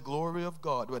the glory of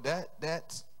God. But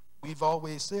that's we've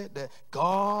always said that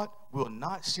God will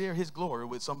not share his glory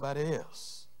with somebody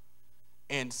else.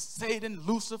 And Satan,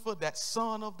 Lucifer, that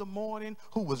son of the morning,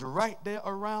 who was right there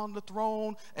around the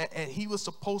throne, and he was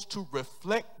supposed to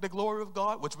reflect the glory of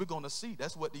God, which we're going to see.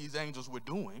 That's what these angels were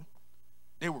doing.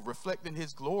 They were reflecting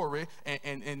his glory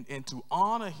and to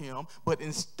honor him. But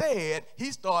instead,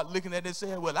 he started looking at it and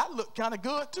saying, well, I look kind of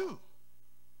good too.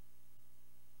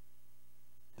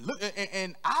 Look,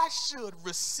 and I should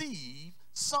receive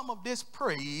some of this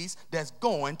praise that's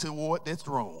going toward this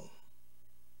throne.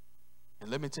 And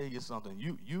let me tell you something.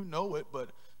 You know it, but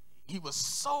he was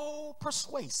so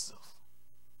persuasive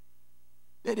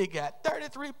that he got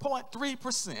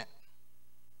 33.3%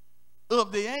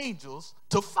 of the angels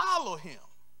to follow him.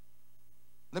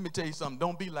 Let me tell you something.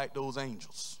 Don't be like those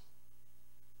angels.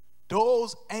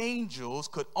 Those angels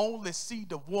could only see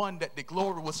the one that the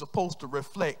glory was supposed to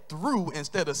reflect through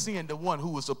instead of seeing the one who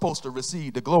was supposed to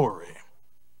receive the glory.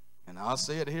 And I'll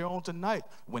say it here on tonight,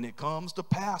 when it comes to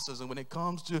pastors and when it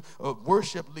comes to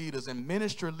worship leaders and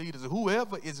ministry leaders,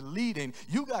 whoever is leading,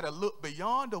 you got to look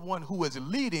beyond the one who is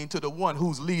leading to the one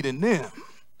who's leading them.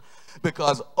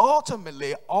 Because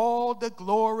ultimately, all the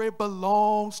glory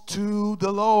belongs to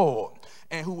the Lord.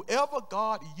 And whoever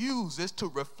God uses to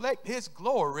reflect his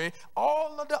glory,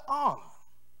 all of the honor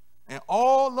and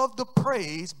all of the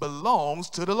praise belongs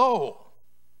to the Lord.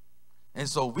 And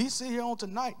so we see here on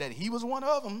tonight that he was one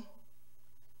of them.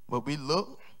 But we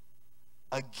look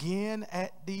again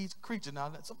at these creatures.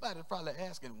 Now, somebody's probably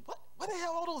asking, what the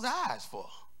hell are all those eyes for?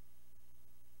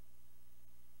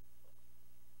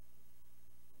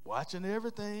 Watching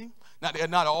everything. Now, they're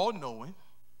not all knowing.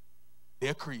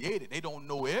 They're created. They don't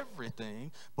know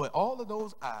everything. But all of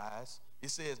those eyes, it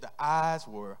says the eyes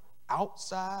were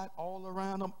outside, all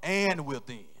around them, and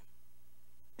within.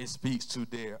 It speaks to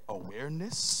their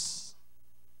awareness.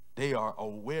 They are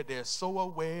aware. They're so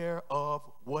aware of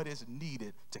what is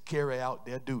needed to carry out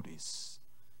their duties.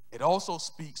 It also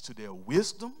speaks to their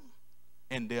wisdom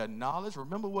and their knowledge.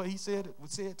 Remember what he said? We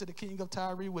said to the king of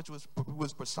Tyre, which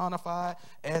was personified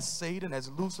as Satan, as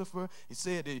Lucifer. He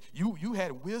said that you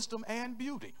had wisdom and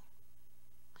beauty.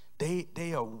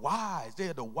 They are wise. They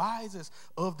are the wisest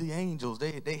of the angels.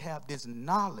 They have this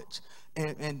knowledge.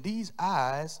 And these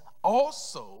eyes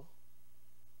also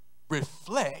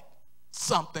reflect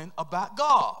something about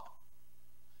God.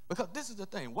 Because this is the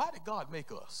thing. Why did God make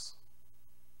us?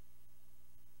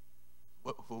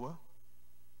 For what?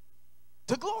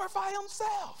 To glorify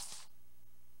himself.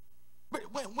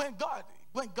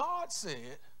 When God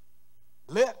said,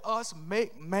 let us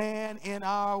make man in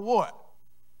our what?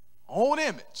 Own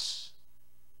image.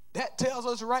 That tells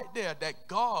us right there that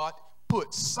God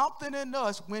put something in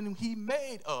us when he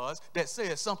made us that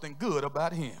says something good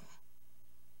about him.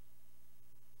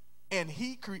 And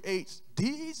he creates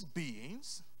these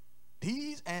beings,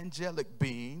 these angelic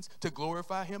beings, to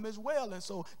glorify him as well. And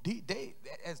so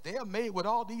as they are made with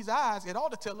all these eyes, it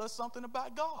ought to tell us something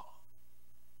about God.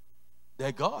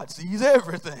 That God sees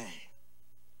everything.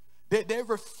 They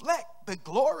reflect the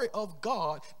glory of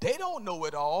God. They don't know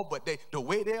it all, but the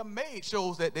way they're made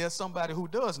shows that there's somebody who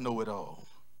does know it all.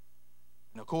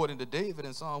 And according to David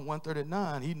in Psalm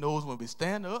 139, he knows when we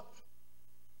stand up.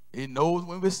 He knows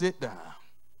when we sit down.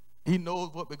 He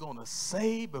knows what we're going to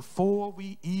say before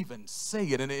we even say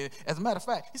it. And as a matter of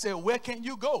fact, he said, where can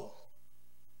you go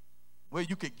where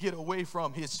you could get away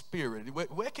from his spirit?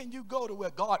 Where can you go to where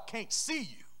God can't see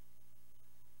you?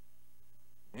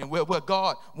 And where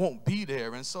God won't be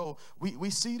there. And so we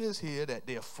see this here, that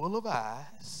they're full of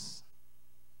eyes.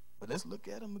 But let's look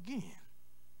at them again.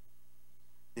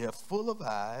 They're full of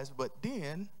eyes, but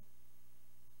then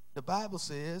the Bible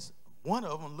says one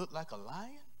of them looked like a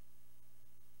lion.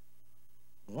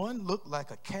 One looked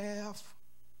like a calf,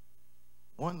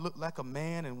 one looked like a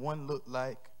man, and one looked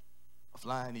like a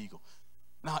flying eagle.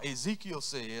 Now, Ezekiel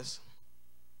says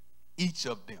each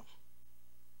of them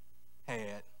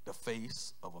had the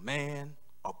face of a man,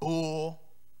 a bull,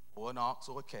 or an ox,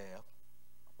 or a calf,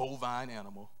 a bovine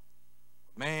animal,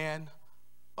 a man,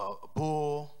 a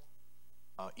bull,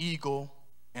 an eagle,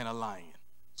 and a lion.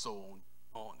 So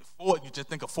on the four, you just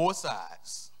think of four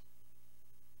sides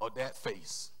of that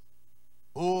face.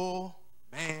 Bull,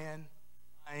 man,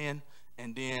 lion,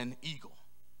 and then eagle.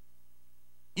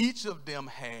 Each of them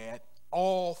had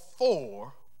all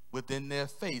four within their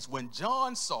face. When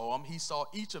John saw them, he saw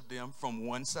each of them from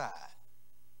one side.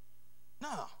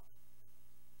 Now,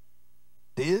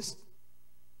 the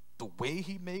way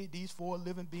he made these four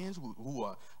living beings who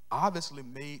are obviously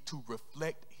made to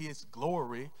reflect his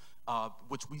glory,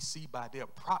 which we see by their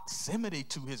proximity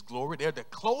to his glory. They're the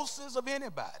closest of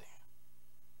anybody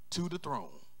to the throne.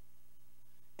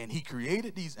 And he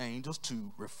created these angels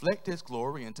to reflect his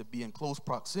glory and to be in close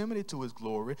proximity to his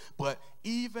glory. But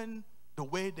even the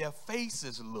way their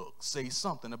faces look say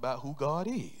something about who God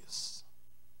is.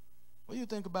 What do you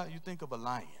think about? You think of a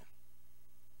lion.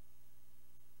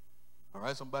 All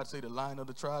right, somebody say the lion of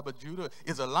the tribe of Judah.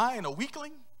 Is a lion a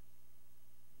weakling?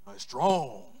 No, it's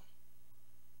strong.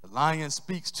 The lion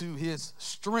speaks to his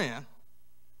strength.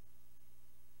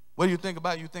 What do you think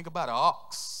about? You think about an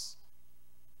ox.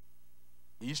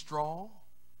 He's strong.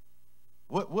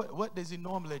 What does he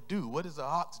normally do? What is the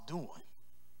ox doing?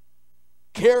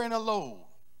 Carrying a load.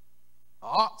 An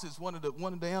ox is one of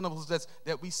the animals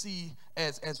that we see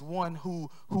as one who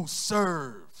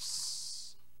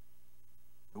serves.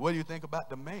 What do you think about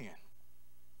the man?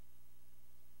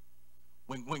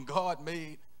 When God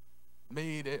made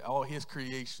all his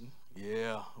creation,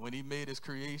 yeah, when he made his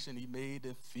creation, he made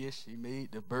the fish, he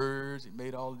made the birds, he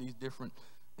made all these different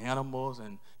animals,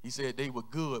 and he said they were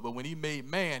good. But when he made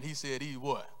man, he said he's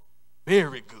what?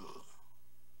 Very good.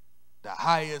 The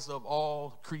highest of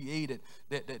all created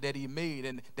that he made.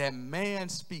 And that man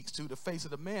speaks to, the face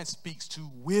of the man speaks to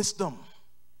wisdom,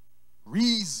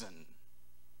 reason.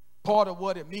 Part of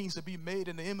what it means to be made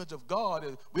in the image of God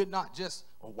is we're not just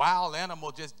a wild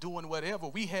animal just doing whatever.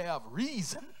 We have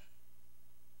reason.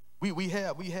 We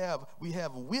have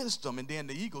wisdom. And then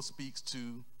the eagle speaks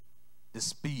to the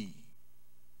speed.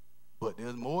 But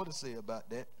there's more to say about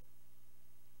that,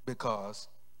 because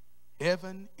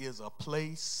heaven is a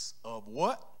place of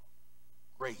what?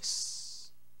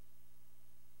 Grace.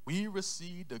 We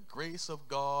receive the grace of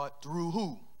God through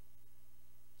who?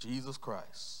 Jesus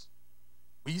Christ.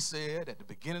 We said at the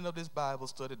beginning of this Bible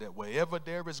study that wherever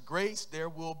there is grace, there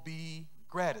will be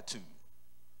gratitude.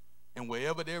 And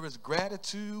wherever there is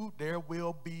gratitude, there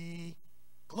will be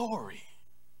glory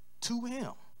to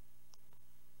him.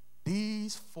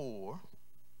 These four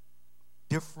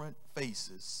different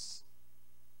faces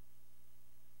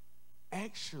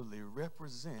actually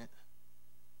represent,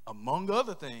 among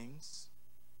other things,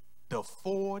 the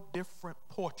four different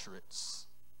portraits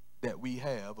that we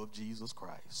have of Jesus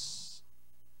Christ.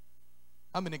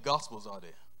 How many gospels are there?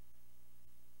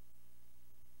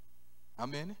 How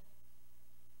many?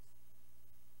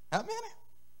 How many?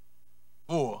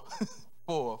 Four.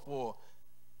 Four.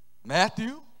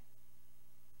 Matthew,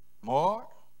 Mark,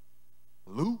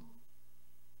 Luke,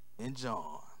 and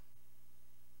John.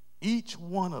 Each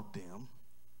one of them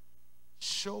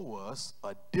show us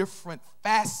a different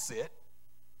facet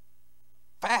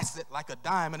like a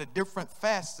diamond, a different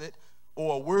facet,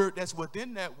 or a word that's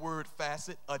within that word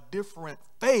facet, a different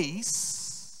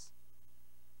face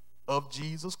of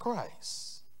Jesus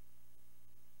Christ.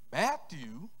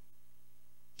 Matthew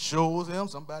shows him,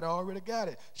 somebody already got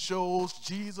it, shows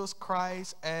Jesus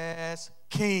Christ as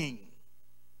King.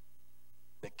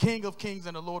 The King of Kings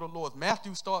and the Lord of Lords.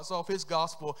 Matthew starts off his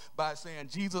gospel by saying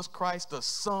Jesus Christ, the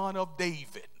son of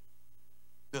David,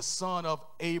 the son of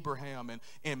Abraham. And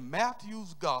in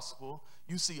Matthew's gospel,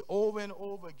 you see over and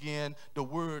over again the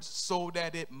words, so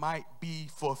that it might be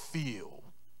fulfilled.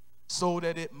 So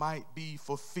that it might be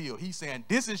fulfilled. He's saying,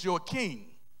 this is your king.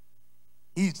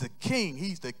 He's the king.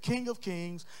 He's the King of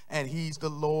Kings, and he's the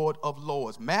Lord of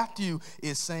Lords. Matthew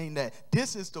is saying that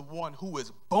this is the one who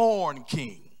is born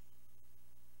king.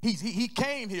 He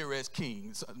came here as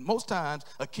king. Most times,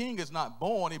 a king is not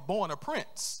born. He's born a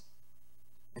prince.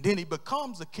 And then he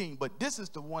becomes a king. But this is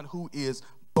the one who is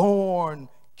born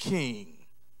king.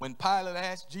 When Pilate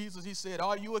asked Jesus, he said,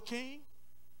 are you a king?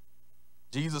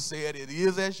 Jesus said, it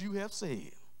is as you have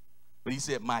said. But he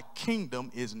said, my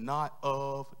kingdom is not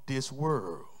of this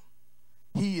world.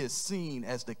 He is seen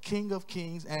as the King of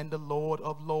Kings and the Lord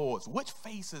of Lords. Which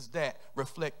face is that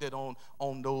reflected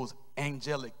on those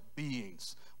angelic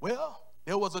beings? Well,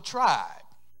 there was a tribe.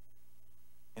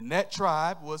 And that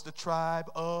tribe was the tribe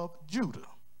of Judah.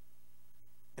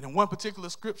 And in one particular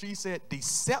scripture, he said, the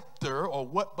scepter, or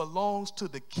what belongs to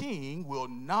the king, will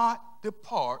not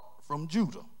depart from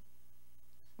Judah.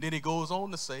 Then he goes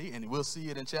on to say, and we'll see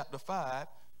it in chapter 5,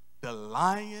 the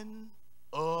Lion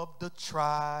of the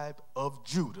tribe of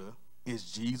Judah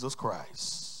is Jesus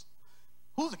Christ.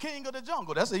 Who's the king of the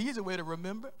jungle? That's an easy way to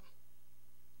remember.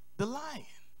 The lion.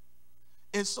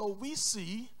 And so we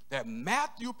see that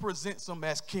Matthew presents him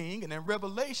as king, and in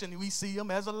Revelation we see him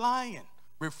as a lion,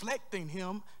 reflecting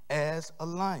him as a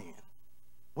lion.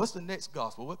 What's the next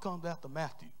gospel? What comes after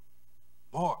Matthew?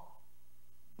 Mark.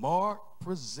 Mark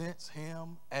presents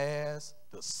him as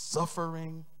the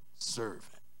suffering servant.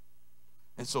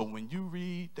 And so when you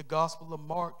read the Gospel of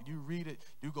Mark, you read it,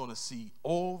 you're going to see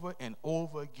over and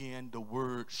over again the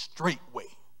word straightway.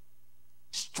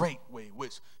 Straightway,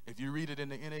 which if you read it in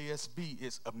the NASB,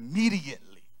 it's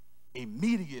immediately.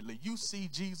 Immediately, you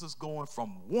see Jesus going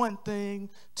from one thing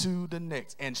to the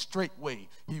next. And straightway,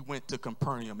 he went to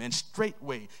Capernaum. And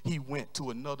straightway, he went to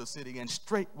another city. And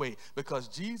straightway, because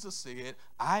Jesus said,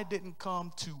 I didn't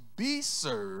come to be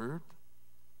served,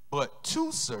 but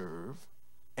to serve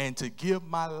and to give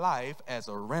my life as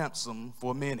a ransom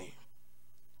for many.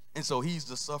 And so he's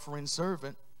the suffering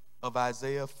servant of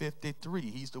Isaiah 53.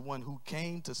 He's the one who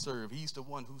came to serve. He's the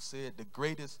one who said the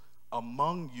greatest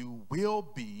among you will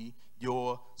be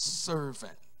your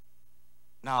servant.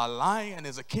 Now, a lion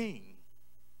is a king,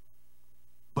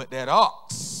 but that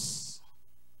ox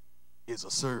is a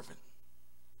servant.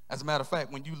 As a matter of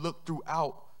fact, when you look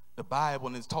throughout the Bible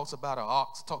and it talks about an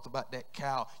ox, talks about that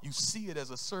cow, you see it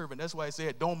as a servant. That's why it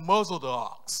said, don't muzzle the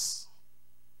ox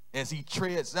as he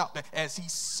treads out, as he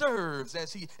serves,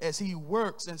 as he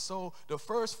works. And so the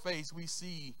first face we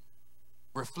see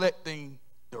reflecting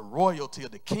the royalty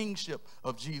of the kingship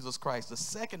of Jesus Christ. The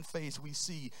second face we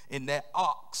see in that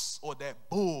ox or that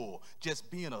bull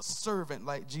just being a servant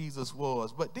like Jesus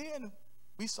was. But then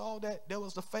we saw that there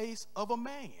was the face of a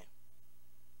man.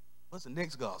 What's the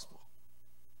next gospel?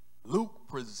 Luke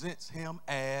presents him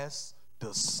as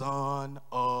the Son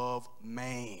of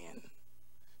Man.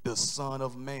 The Son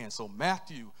of Man. So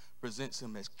Matthew presents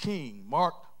him as king.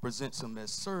 Mark presents him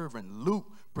as servant. Luke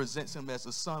presents him as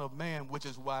the Son of Man, which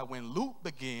is why when Luke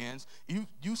begins,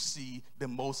 you see the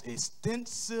most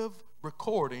extensive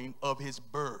recording of his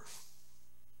birth.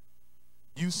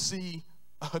 You see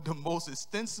the most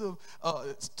extensive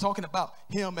talking about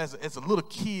him as a little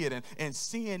kid and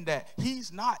seeing that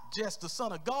he's not just the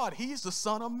Son of God, he's the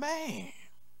Son of Man.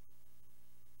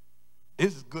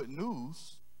 This is good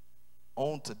news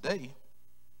on today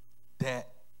that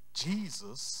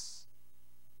Jesus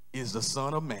is the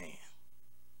Son of Man.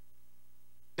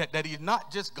 That he's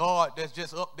not just God that's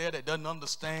just up there that doesn't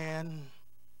understand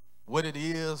what it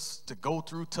is to go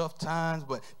through tough times,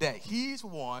 but that he's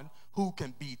one who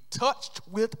can be touched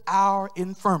with our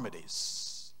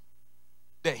infirmities.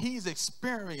 That he's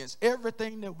experienced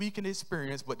everything that we can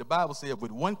experience, but the Bible said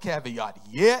with one caveat,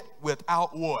 yet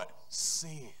without what?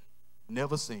 Sin.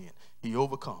 Never sin. He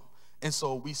overcome. And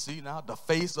so we see now the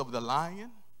face of the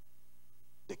lion,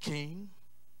 the king.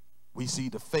 We see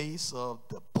the face of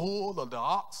the bull or the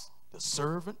ox, the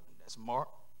servant. That's Mark.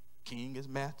 King is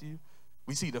Matthew.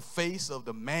 We see the face of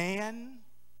the man,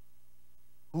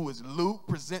 who is Luke,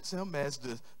 presents him as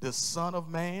the Son of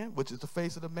Man, which is the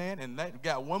face of the man. And that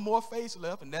got one more face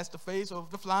left, and that's the face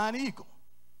of the flying eagle.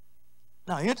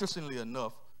 Now, interestingly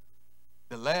enough,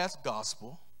 the last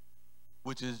gospel,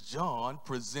 which is John,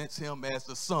 presents him as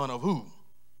the son of who?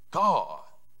 God.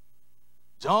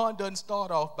 John doesn't start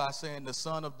off by saying the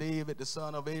son of David, the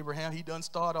son of Abraham. He doesn't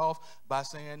start off by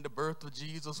saying the birth of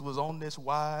Jesus was on this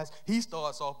wise. He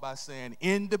starts off by saying,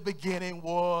 in the beginning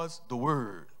was the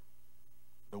Word.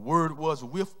 The Word was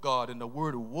with God, and the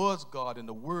Word was God, and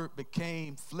the Word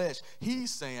became flesh. He's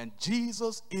saying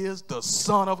Jesus is the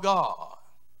Son of God.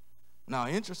 Now,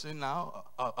 interesting now,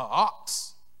 an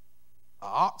ox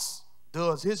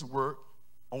does his work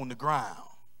on the ground.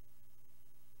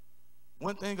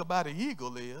 One thing about an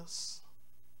eagle is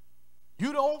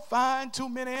you don't find too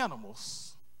many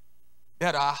animals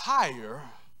that are higher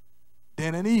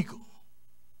than an eagle.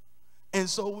 And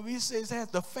so when he says has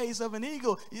the face of an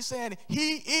eagle, he's saying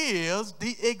he is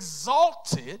the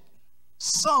exalted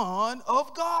Son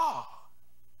of God.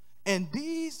 And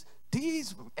these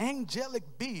angelic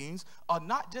beings are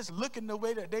not just looking the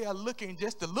way that they are looking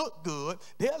just to look good.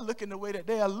 They're looking the way that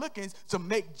they are looking to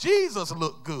make Jesus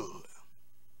look good.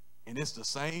 And it's the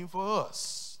same for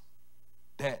us,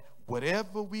 that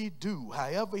whatever we do,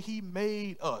 however he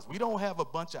made us, we don't have a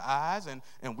bunch of eyes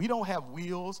and we don't have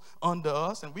wheels under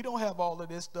us and we don't have all of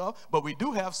this stuff, but we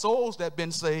do have souls that have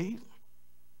been saved.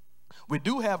 We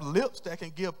do have lips that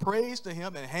can give praise to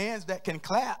him and hands that can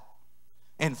clap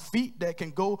and feet that can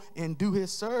go and do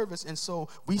his service. And so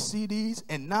we see these,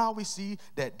 and now we see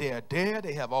that they're there.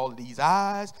 They have all of these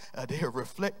eyes. They're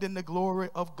reflecting the glory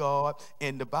of God.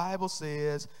 And the Bible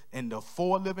says, in the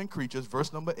four living creatures,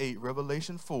 verse number 8,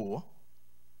 Revelation 4,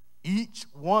 each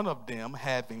one of them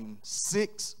having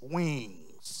 6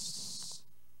 wings.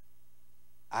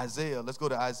 Isaiah, let's go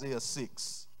to Isaiah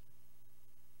 6.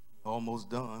 Almost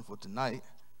done for tonight.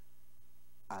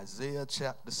 Isaiah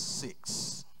chapter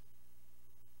 6.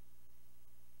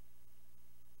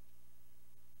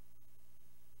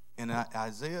 In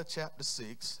Isaiah chapter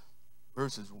 6,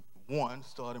 verses 1,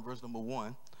 starting verse number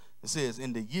 1, It says,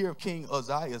 in the year of King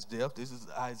Uzziah's death, this is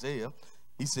Isaiah,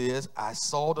 he says, I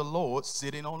saw the Lord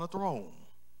sitting on a throne,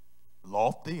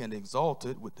 lofty and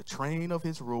exalted, with the train of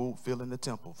his robe filling the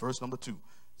temple. Verse number 2.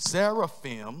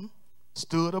 Seraphim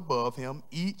stood above him,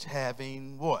 each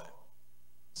having what?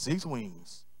 6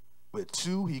 wings. With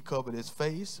 2 he covered his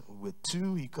face, with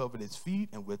 2 he covered his feet,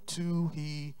 and with 2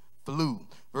 he flew.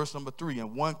 Verse number 3.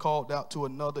 And one called out to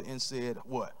another and said,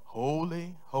 what?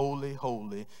 Holy, holy,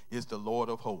 holy is the Lord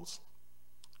of hosts.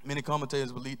 Many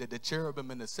commentators believe that the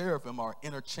cherubim and the seraphim are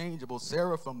interchangeable.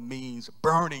 Seraphim means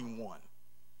burning one.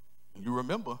 You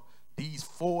remember, these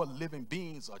 4 living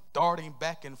beings are darting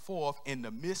back and forth in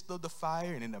the midst of the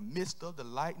fire and in the midst of the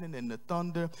lightning and the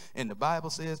thunder. And the Bible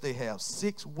says they have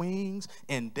 6 wings,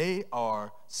 and they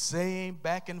are saying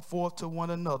back and forth to one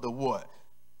another what?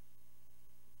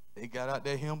 They got out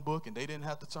their hymn book and they didn't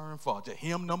have to turn far. Just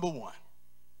hymn number 1.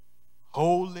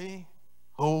 Holy,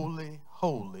 holy,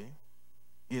 holy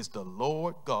is the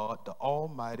Lord God, the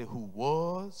Almighty, who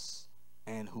was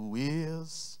and who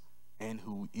is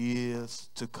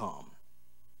to come.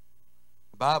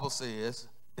 The Bible says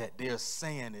that they're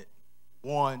saying it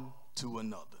one to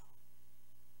another,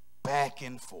 back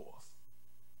and forth,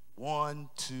 one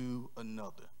to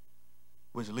another,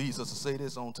 which leads us to say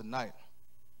this on tonight.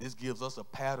 This gives us a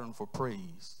pattern for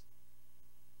praise.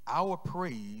 Our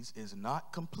praise is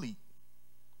not complete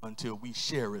until we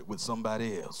share it with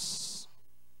somebody else.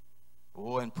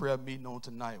 Boy, in prayer meeting on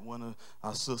tonight, one of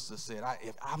our sisters said,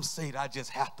 if I'm saved, I just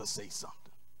have to say something.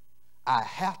 I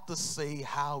have to say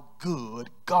how good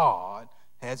God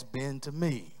has been to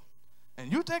me.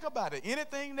 And you think about it,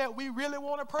 anything that we really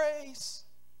want to praise,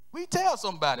 we tell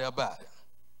somebody about it.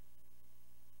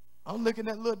 I'm looking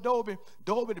at little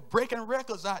Dobie breaking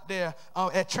records out there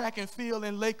at track and field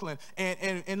in Lakeland.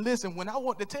 And listen, when I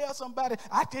want to tell somebody,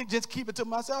 I can't just keep it to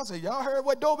myself. I say, y'all heard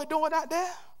what Dobie doing out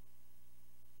there?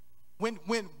 When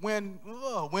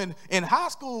in high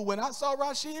school, when I saw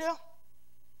Rashia,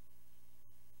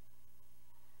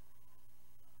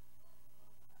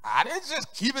 I didn't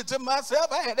just keep it to myself.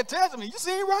 I had to tell them, you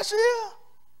seen Rashia?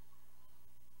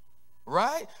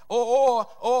 Right?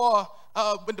 Or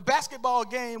when the basketball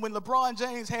game, when LeBron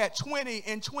James had 20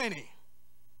 and 20.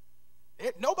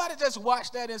 Nobody just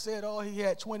watched that and said, oh, he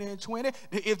had 20 and 20.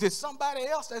 If there's somebody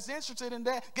else that's interested in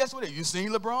that, guess what? You seen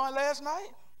LeBron last night?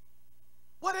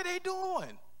 What are they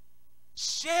doing?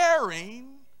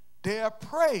 Sharing their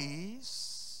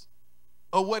praise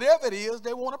or whatever it is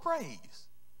they want to praise.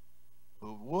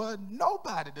 Well,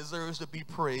 nobody deserves to be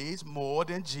praised more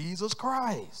than Jesus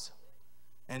Christ.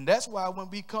 And that's why when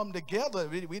we come together,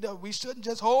 we shouldn't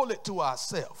just hold it to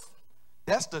ourselves.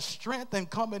 That's the strength in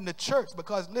coming to church,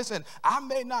 because, listen, I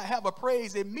may not have a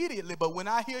praise immediately, but when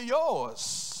I hear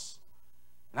yours,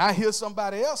 and I hear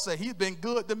somebody else say, he's been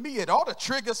good to me, it ought to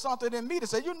trigger something in me to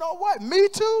say, you know what, me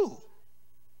too.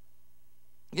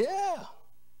 Yeah.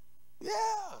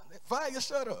 Fire,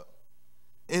 shut up.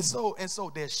 And so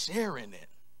they're sharing it.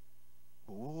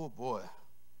 Oh, boy.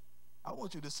 I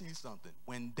want you to see something.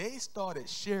 When they started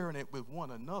sharing it with one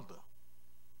another,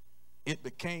 it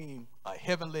became a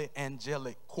heavenly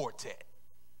angelic quartet.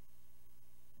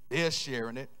 They're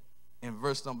sharing it in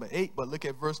verse number 8, but look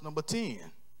at verse number 10.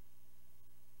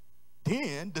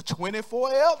 Then the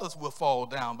 24 elders will fall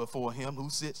down before him who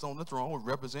sits on the throne, will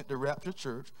represent the raptured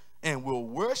church, and will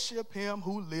worship him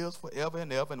who lives forever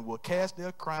and ever, and will cast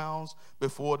their crowns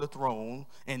before the throne,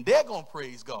 and they're going to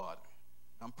praise God.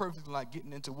 I'm perfectly not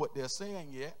getting into what they're saying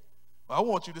yet, but I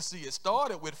want you to see it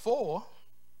started with 4.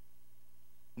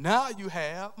 Now you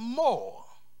have more.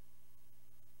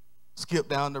 Skip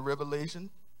down to Revelation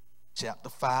chapter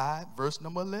 5, verse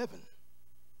number 11.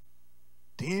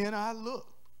 Then I looked,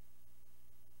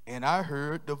 and I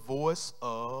heard the voice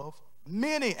of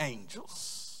many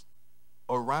angels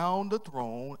around the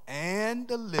throne, and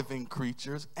the living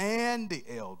creatures, and the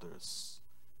elders.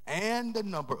 And the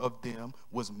number of them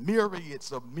was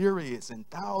myriads of myriads and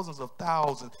thousands of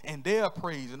thousands, and their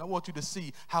praise. And I want you to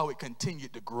see how it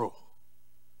continued to grow.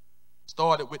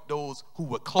 Started with those who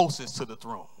were closest to the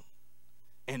throne.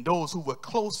 And those who were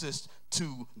closest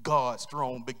to God's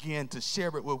throne began to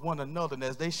share it with one another. And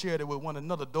as they shared it with one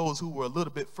another, those who were a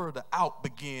little bit further out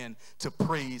began to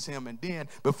praise him. And then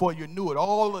before you knew it,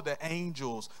 all of the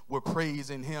angels were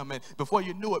praising him. And before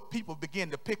you knew it, people began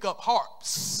to pick up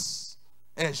harps,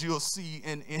 as you'll see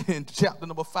in chapter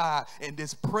number 5. And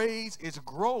this praise is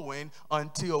growing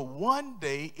until one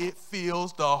day it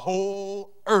fills the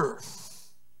whole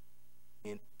earth.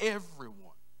 And everyone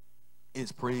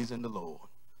is praising the Lord.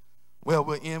 Well,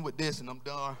 we'll end with this, and I'm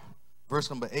done. Verse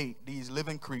number 8, these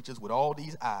living creatures with all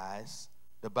these eyes,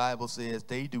 the Bible says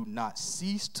they do not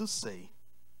cease to say,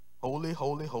 Holy,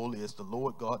 holy, holy is the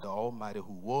Lord God, the Almighty,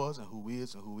 who was and who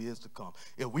is to come.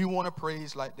 If we want to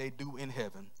praise like they do in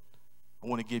heaven, I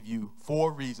want to give you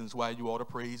 4 reasons why you ought to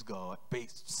praise God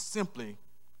based simply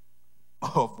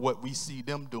of what we see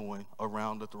them doing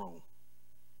around the throne.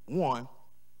 1,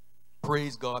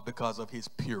 praise God because of his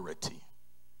purity.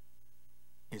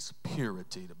 His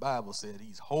purity. The Bible said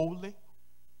he's holy,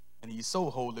 and he's so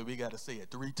holy we got to say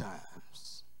it 3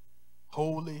 times.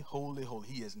 Holy, holy, holy.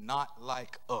 He is not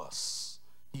like us.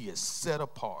 He is set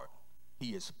apart. He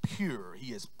is pure.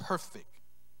 He is perfect.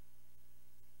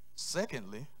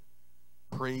 Secondly,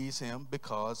 praise him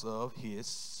because of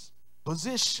his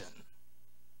position.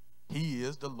 He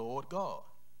is the Lord God.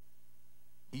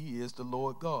 He is the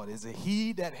Lord God. Is it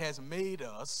he that has made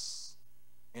us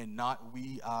and not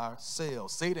we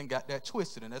ourselves? Satan got that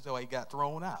twisted, and that's why he got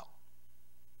thrown out.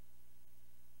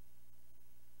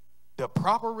 The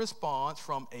proper response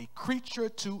from a creature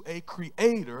to a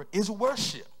creator is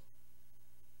worship.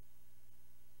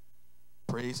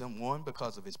 Praise him, 1,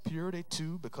 because of his purity,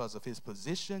 2, because of his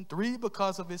position, 3,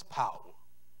 because of his power.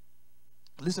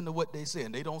 Listen to what they say,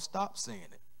 and they don't stop saying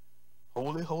it.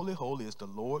 Holy, holy, holy is the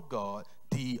Lord God,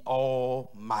 the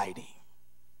Almighty.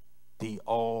 The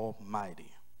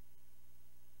Almighty.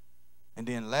 And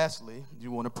then lastly, you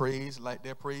want to praise like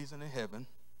they're praising in heaven.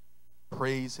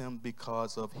 Praise him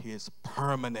because of his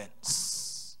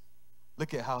permanence.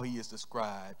 Look at how he is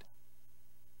described.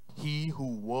 He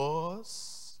who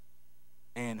was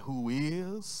and who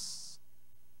is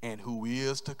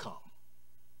to come.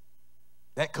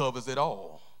 That covers it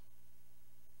all.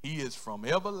 He is from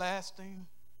everlasting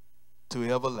to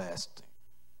everlasting.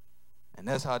 And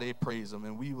that's how they praise him.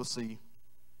 And we will see,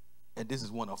 and this is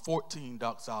one of 14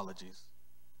 doxologies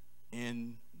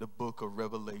in the book of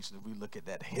Revelation. If we look at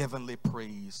that heavenly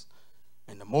praise,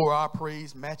 and the more our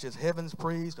praise matches heaven's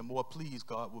praise, the more pleased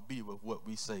God will be with what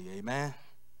we say. Amen.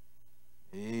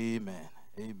 Amen.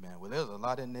 Amen. Well, there's a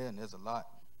lot in there, and there's a lot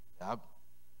I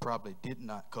probably did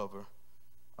not cover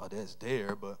that's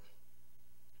there, but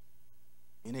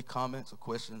any comments or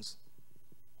questions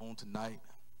on tonight?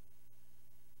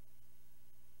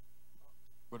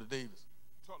 Brother Davis.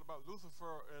 Talked about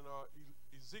Lucifer, and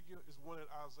Ezekiel is one in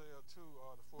Isaiah too,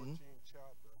 the 14th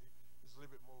chapter. It's a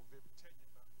little bit more vivid. Tell me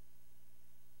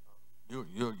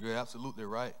about it. You're absolutely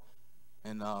right.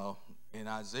 And in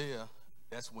Isaiah,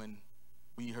 that's when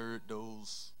we heard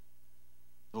those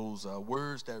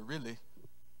words that really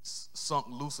sunk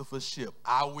Lucifer's ship.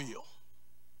 I will.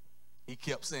 He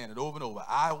kept saying it over and over.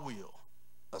 I will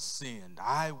ascend.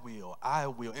 I will. I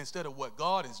will. Instead of what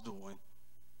God is doing,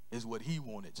 is what he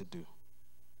wanted to do.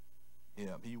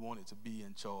 Yeah, he wanted to be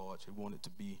in charge. He wanted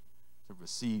to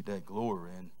receive that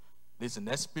glory. And listen,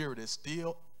 that spirit is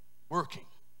still working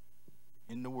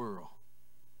in the world.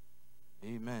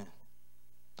 Amen.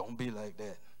 Don't be like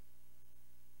that.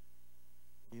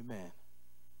 Amen.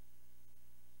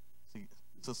 See,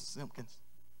 Sister Simpkins.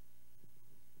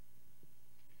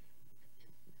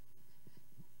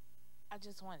 I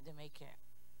just wanted to make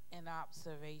an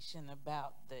observation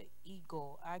about the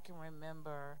eagle. I can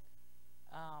remember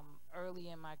early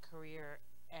in my career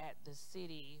at the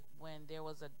city when there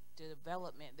was a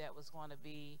development that was going to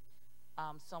be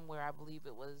somewhere, I believe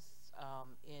it was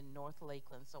in North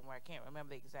Lakeland somewhere. I can't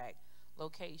remember the exact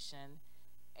location.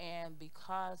 And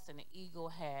because an eagle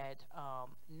had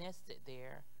nested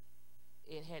there,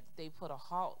 they put a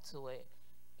halt to it.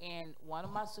 And one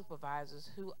of my supervisors,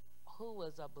 who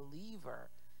was a believer,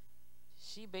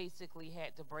 she basically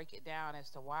had to break it down as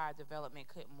to why development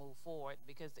couldn't move forward,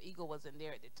 because the eagle wasn't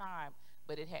there at the time,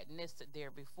 but it had nested there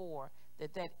before.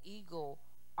 That eagle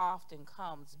often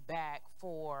comes back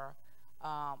for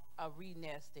a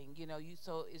renesting.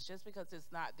 So it's just because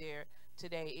it's not there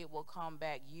today, it will come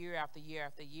back year after year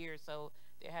after year. So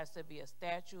there has to be a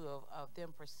statue of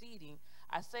them proceeding.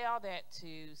 I say all that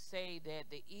to say that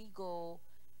the eagle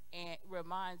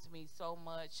reminds me so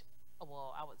much.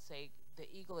 Well, I would say the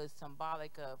eagle is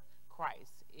symbolic of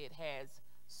Christ. It has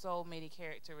so many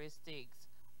characteristics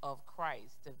of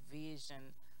Christ, the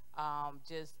vision,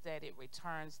 just that it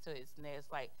returns to its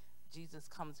nest, like Jesus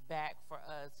comes back for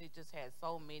us. It just has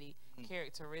so many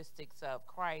characteristics of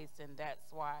Christ, and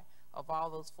that's why of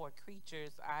all those 4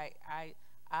 creatures,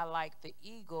 I like the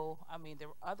eagle. I mean, the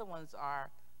other ones are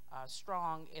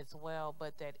strong as well,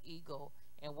 but that eagle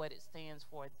and what it stands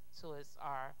for to us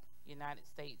are United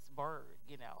States bird,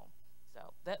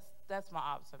 So that's my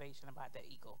observation about that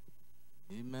eagle.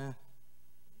 Amen.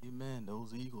 Amen.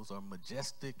 Those eagles are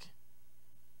majestic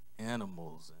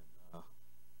animals.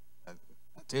 And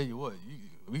I tell you what,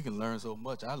 we can learn so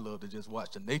much. I love to just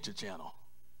watch the Nature Channel.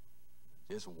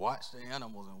 Just watch the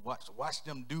animals and watch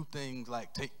them do things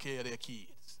like take care of their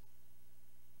kids.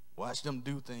 Watch them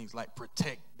do things like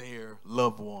protect their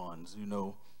loved ones,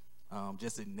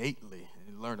 just innately.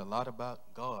 And learn a lot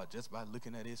about God just by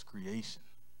looking at his creation.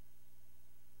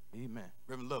 Amen.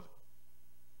 Reverend Lovett.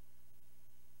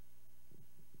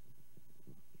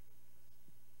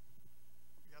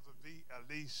 You have to be at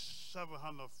least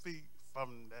 700 feet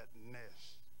from that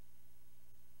nest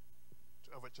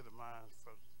over to the mine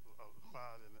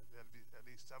and it had to be at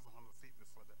least 700 feet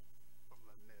before that from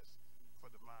the nest for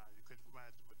the mine. You couldn't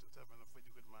mine with the 700 feet.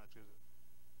 You couldn't mine to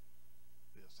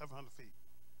the 700 feet.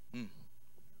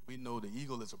 We know the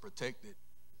eagle is a protected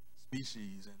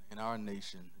species in our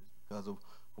nation because of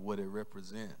what it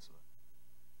represents.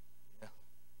 Yeah.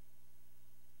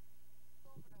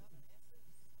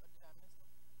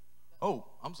 Oh,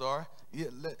 I'm sorry. Yeah,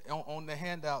 on the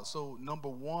handout. So number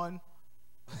 1.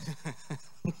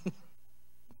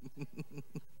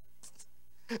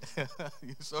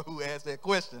 You saw who asked that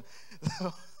question.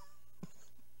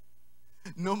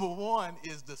 Number 1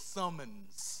 is the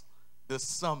summons. The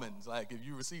summons. Like if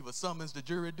you receive a summons to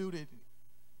jury duty,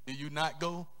 do you not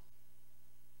go?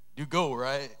 You go,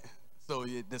 right? So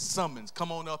the summons.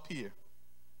 Come on up here.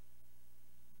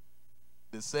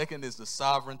 The second is the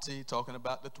sovereignty, talking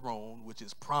about the throne, which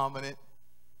is prominent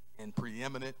and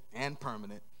preeminent and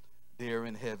permanent there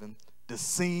in heaven. The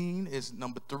scene is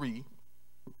number 3.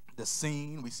 The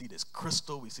scene, we see this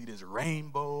crystal, we see this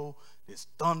rainbow, this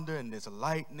thunder and this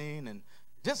lightning. And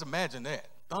just imagine that.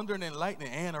 Thunder and lightning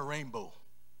and a rainbow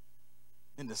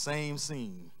in the same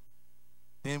scene.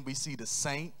 Then we see the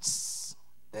saints.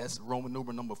 That's Roman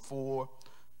numeral number 4,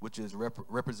 which is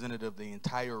representative of the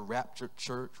entire raptured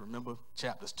church. Remember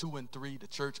chapters 2 and 3, the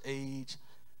church age.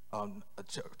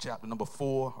 Chapter number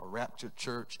 4, a raptured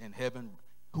church in heaven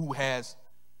who has,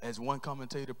 as one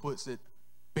commentator puts it,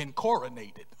 been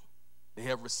coronated. They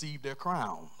have received their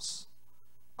crowns.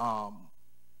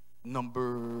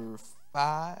 Number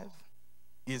 5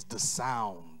 is the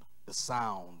sound. The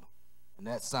sound. And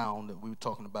that sound that we were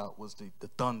talking about was the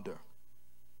thunder.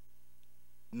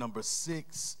 Number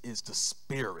 6 is the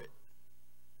spirit.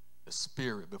 The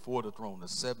spirit before the throne, the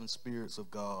 7 spirits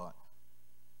of God.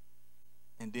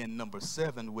 And then number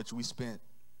 7, which we spent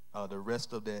the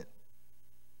rest of that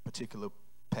particular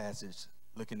passage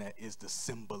looking at, is the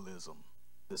symbolism.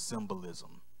 The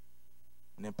symbolism.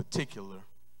 And in particular,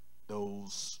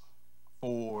 those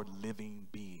 4 living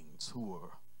beings who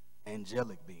are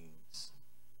angelic beings.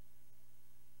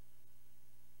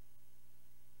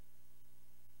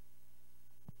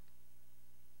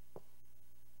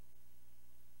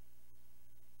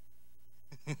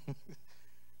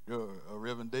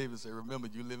 Reverend Davis said, remember,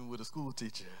 you're living with a school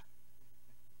teacher.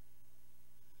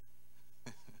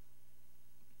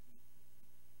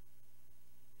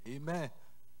 Amen.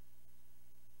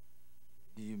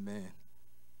 Amen.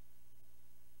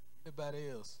 Anybody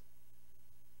else?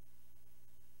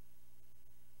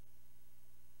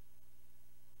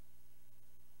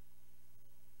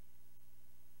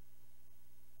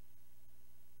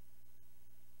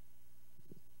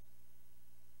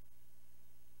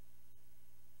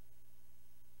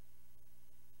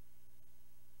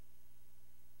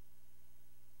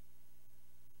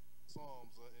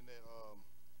 Psalms in that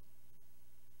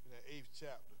 8th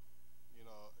chapter, in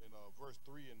verse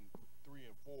 3 and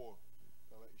 4,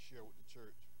 I like to share with the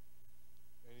church.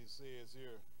 And he says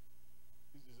here,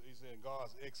 he's in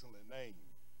God's excellent name.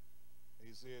 And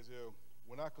he says here,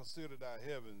 when I consider thy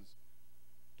heavens,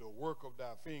 the work of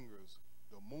thy fingers,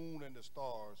 the moon and the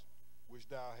stars, which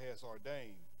thou hast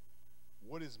ordained,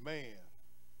 what is man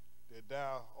that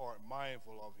thou art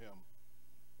mindful of him,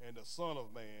 and the Son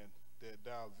of Man that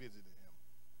thou visited him?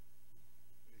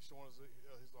 And he's showing us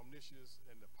his omniscience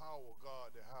and the power of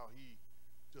God, that how he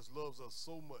just loves us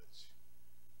so much.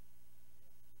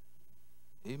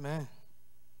 Amen.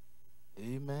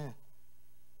 Amen.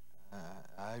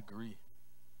 I agree.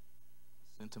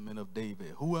 Sentiment of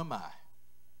David. Who am I?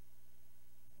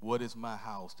 What is my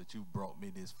house that you brought me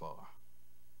this far?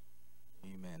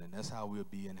 Amen. And that's how we'll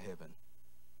be in heaven.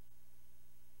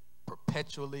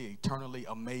 Perpetually, eternally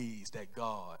amazed that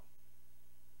God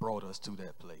brought us to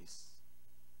that place.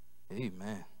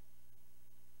 Amen.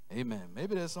 Amen.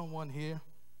 Maybe there's someone here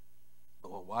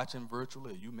or watching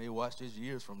virtually. You may watch this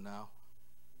years from now.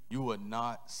 You are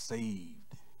not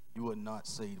saved. You are not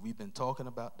saved. We've been talking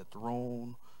about the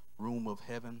throne room of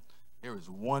heaven. There is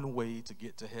one way to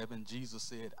get to heaven. Jesus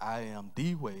said, I am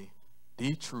the way,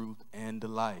 the truth, and the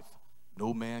life.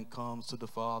 No man comes to the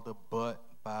Father but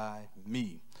by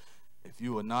me. If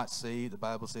you are not saved, the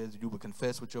Bible says you will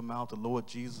confess with your mouth the Lord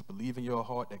Jesus, believe in your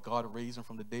heart that God raised him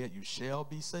from the dead, you shall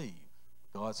be saved.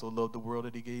 God so loved the world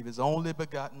that he gave his only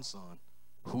begotten Son.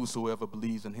 Whosoever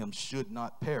believes in him should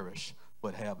not perish,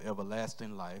 but have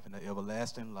everlasting life. And the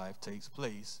everlasting life takes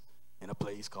place in a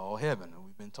place called heaven, that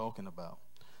we've been talking about.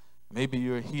 Maybe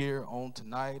you're here on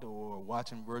tonight or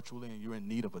watching virtually and you're in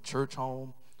need of a church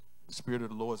home. The Spirit of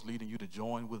the Lord is leading you to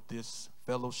join with this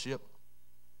fellowship.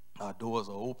 Our doors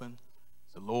are open.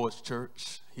 It's the Lord's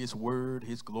church, his word,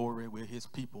 his glory. We're his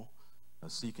people,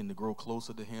 seeking to grow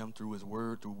closer to him through his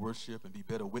word, through worship, and be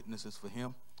better witnesses for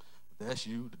him. If that's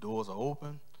you, the doors are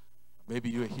open. Maybe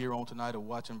you're here on tonight or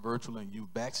watching virtually and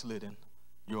you've backslidden.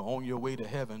 You're on your way to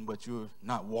heaven, but you're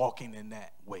not walking in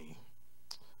that way.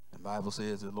 The Bible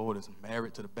says the Lord is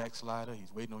married to the backslider.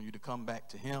 He's waiting on you to come back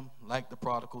to him like the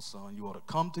prodigal son. You ought to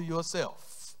come to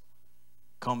yourself.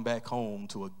 Come back home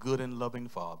to a good and loving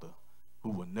Father who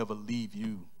will never leave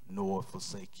you nor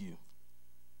forsake you.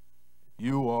 If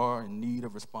you are in need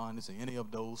of responding to any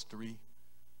of those three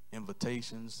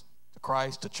invitations, to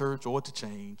Christ, to church, or to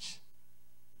change,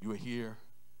 you are here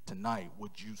tonight.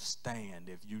 Would you stand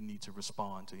if you need to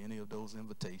respond to any of those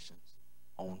invitations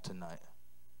on tonight?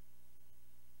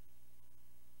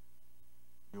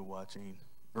 You're watching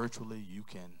virtually, you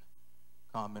can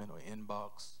comment or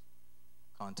inbox,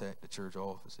 contact the church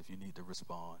office if you need to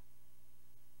respond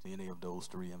to any of those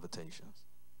three invitations.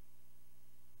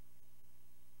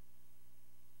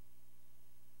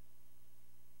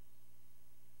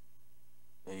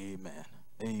 Amen.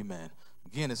 Amen.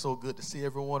 Again, it's so good to see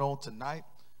everyone on tonight,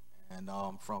 and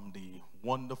from the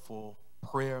wonderful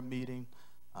prayer meeting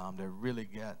that really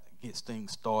gets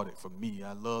things started for me.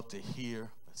 I love to hear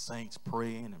the saints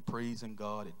praying and praising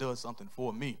God. It does something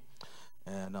for me,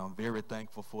 and I'm very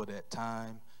thankful for that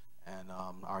time and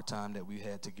our time that we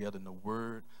had together in the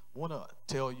Word. I want to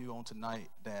tell you on tonight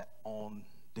that on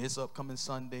this upcoming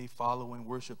Sunday following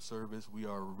worship service, we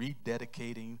are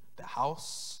rededicating the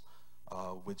house,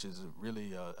 which is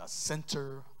really a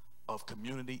center of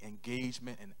community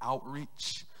engagement and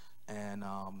outreach. And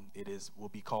will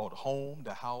be called Home,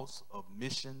 the House of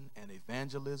Mission and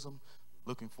Evangelism.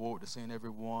 Looking forward to seeing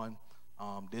everyone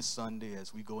this Sunday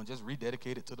as we go and just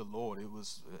rededicate it to the Lord.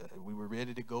 We were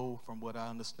ready to go from what I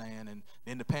understand, and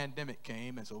then the pandemic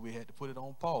came, and so we had to put it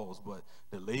on pause. But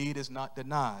delayed is not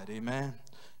denied, amen.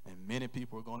 And many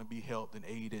people are going to be helped and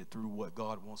aided through what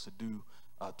God wants to do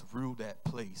through that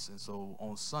place. And so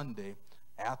on Sunday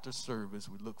after service,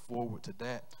 we look forward to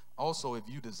that. Also, if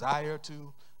you desire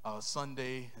to,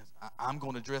 Sunday, I'm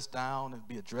going to dress down. It'll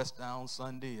be a dress down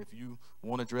Sunday. If you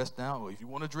want to dress down, or if you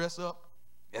want to dress up,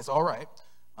 that's all right.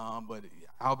 But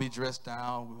I'll be dressed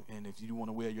down, and if you want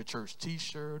to wear your church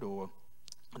T-shirt or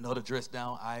another dress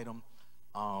down item,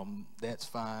 that's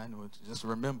fine. Just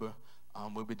remember,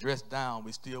 when we dress down,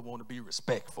 we still want to be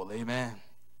respectful. Amen.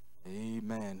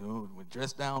 Amen. When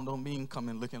dress down don't mean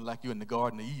coming looking like you're in the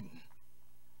Garden of Eden.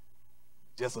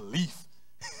 Just a leaf.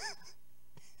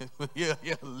 yeah,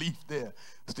 a leaf there.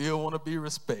 Still want to be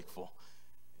respectful.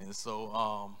 And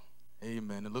so,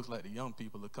 amen. It looks like the young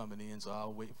people are coming in, so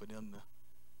I'll wait for them to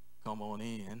come on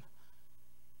in.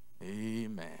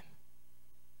 Amen.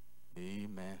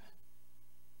 Amen.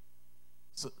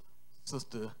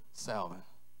 Sister Salvin.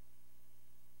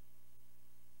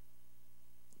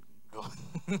 Go.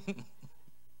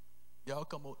 Y'all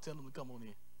come on, tell them to come on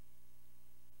in.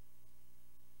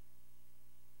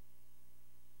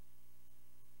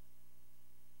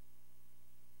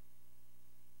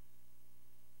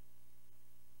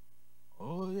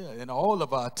 Oh, yeah, and all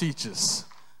of our teachers.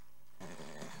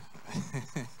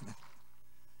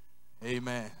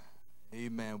 Amen.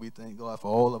 Amen. We thank God for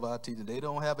all of our teachers. They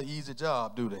don't have an easy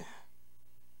job, do they?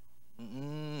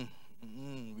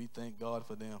 We thank God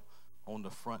for them on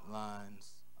the front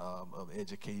lines of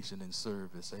education and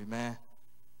service. Amen.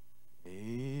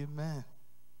 Amen.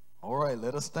 All right,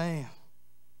 let us stand.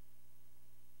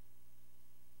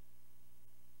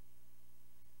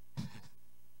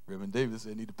 Reverend David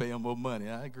said, need to pay him more money.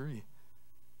 I agree.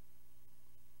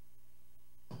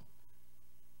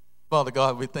 Father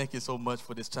God, we thank you so much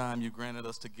for this time you granted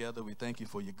us together. We thank you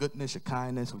for your goodness, your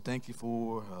kindness. We thank you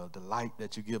for the light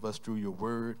that you give us through your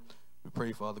word. We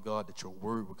pray, Father God, that your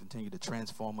word will continue to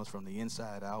transform us from the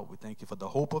inside out. We thank you for the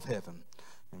hope of heaven.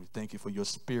 And we thank you for your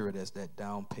spirit as that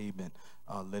down payment,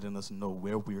 letting us know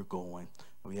where we're going.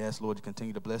 We ask, Lord, to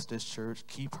continue to bless this church.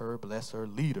 Keep her, bless her,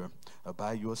 lead her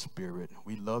by your spirit.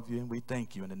 We love you and we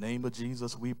thank you. In the name of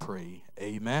Jesus, we pray.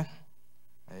 Amen.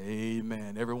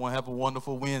 Amen. Everyone have a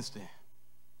wonderful Wednesday.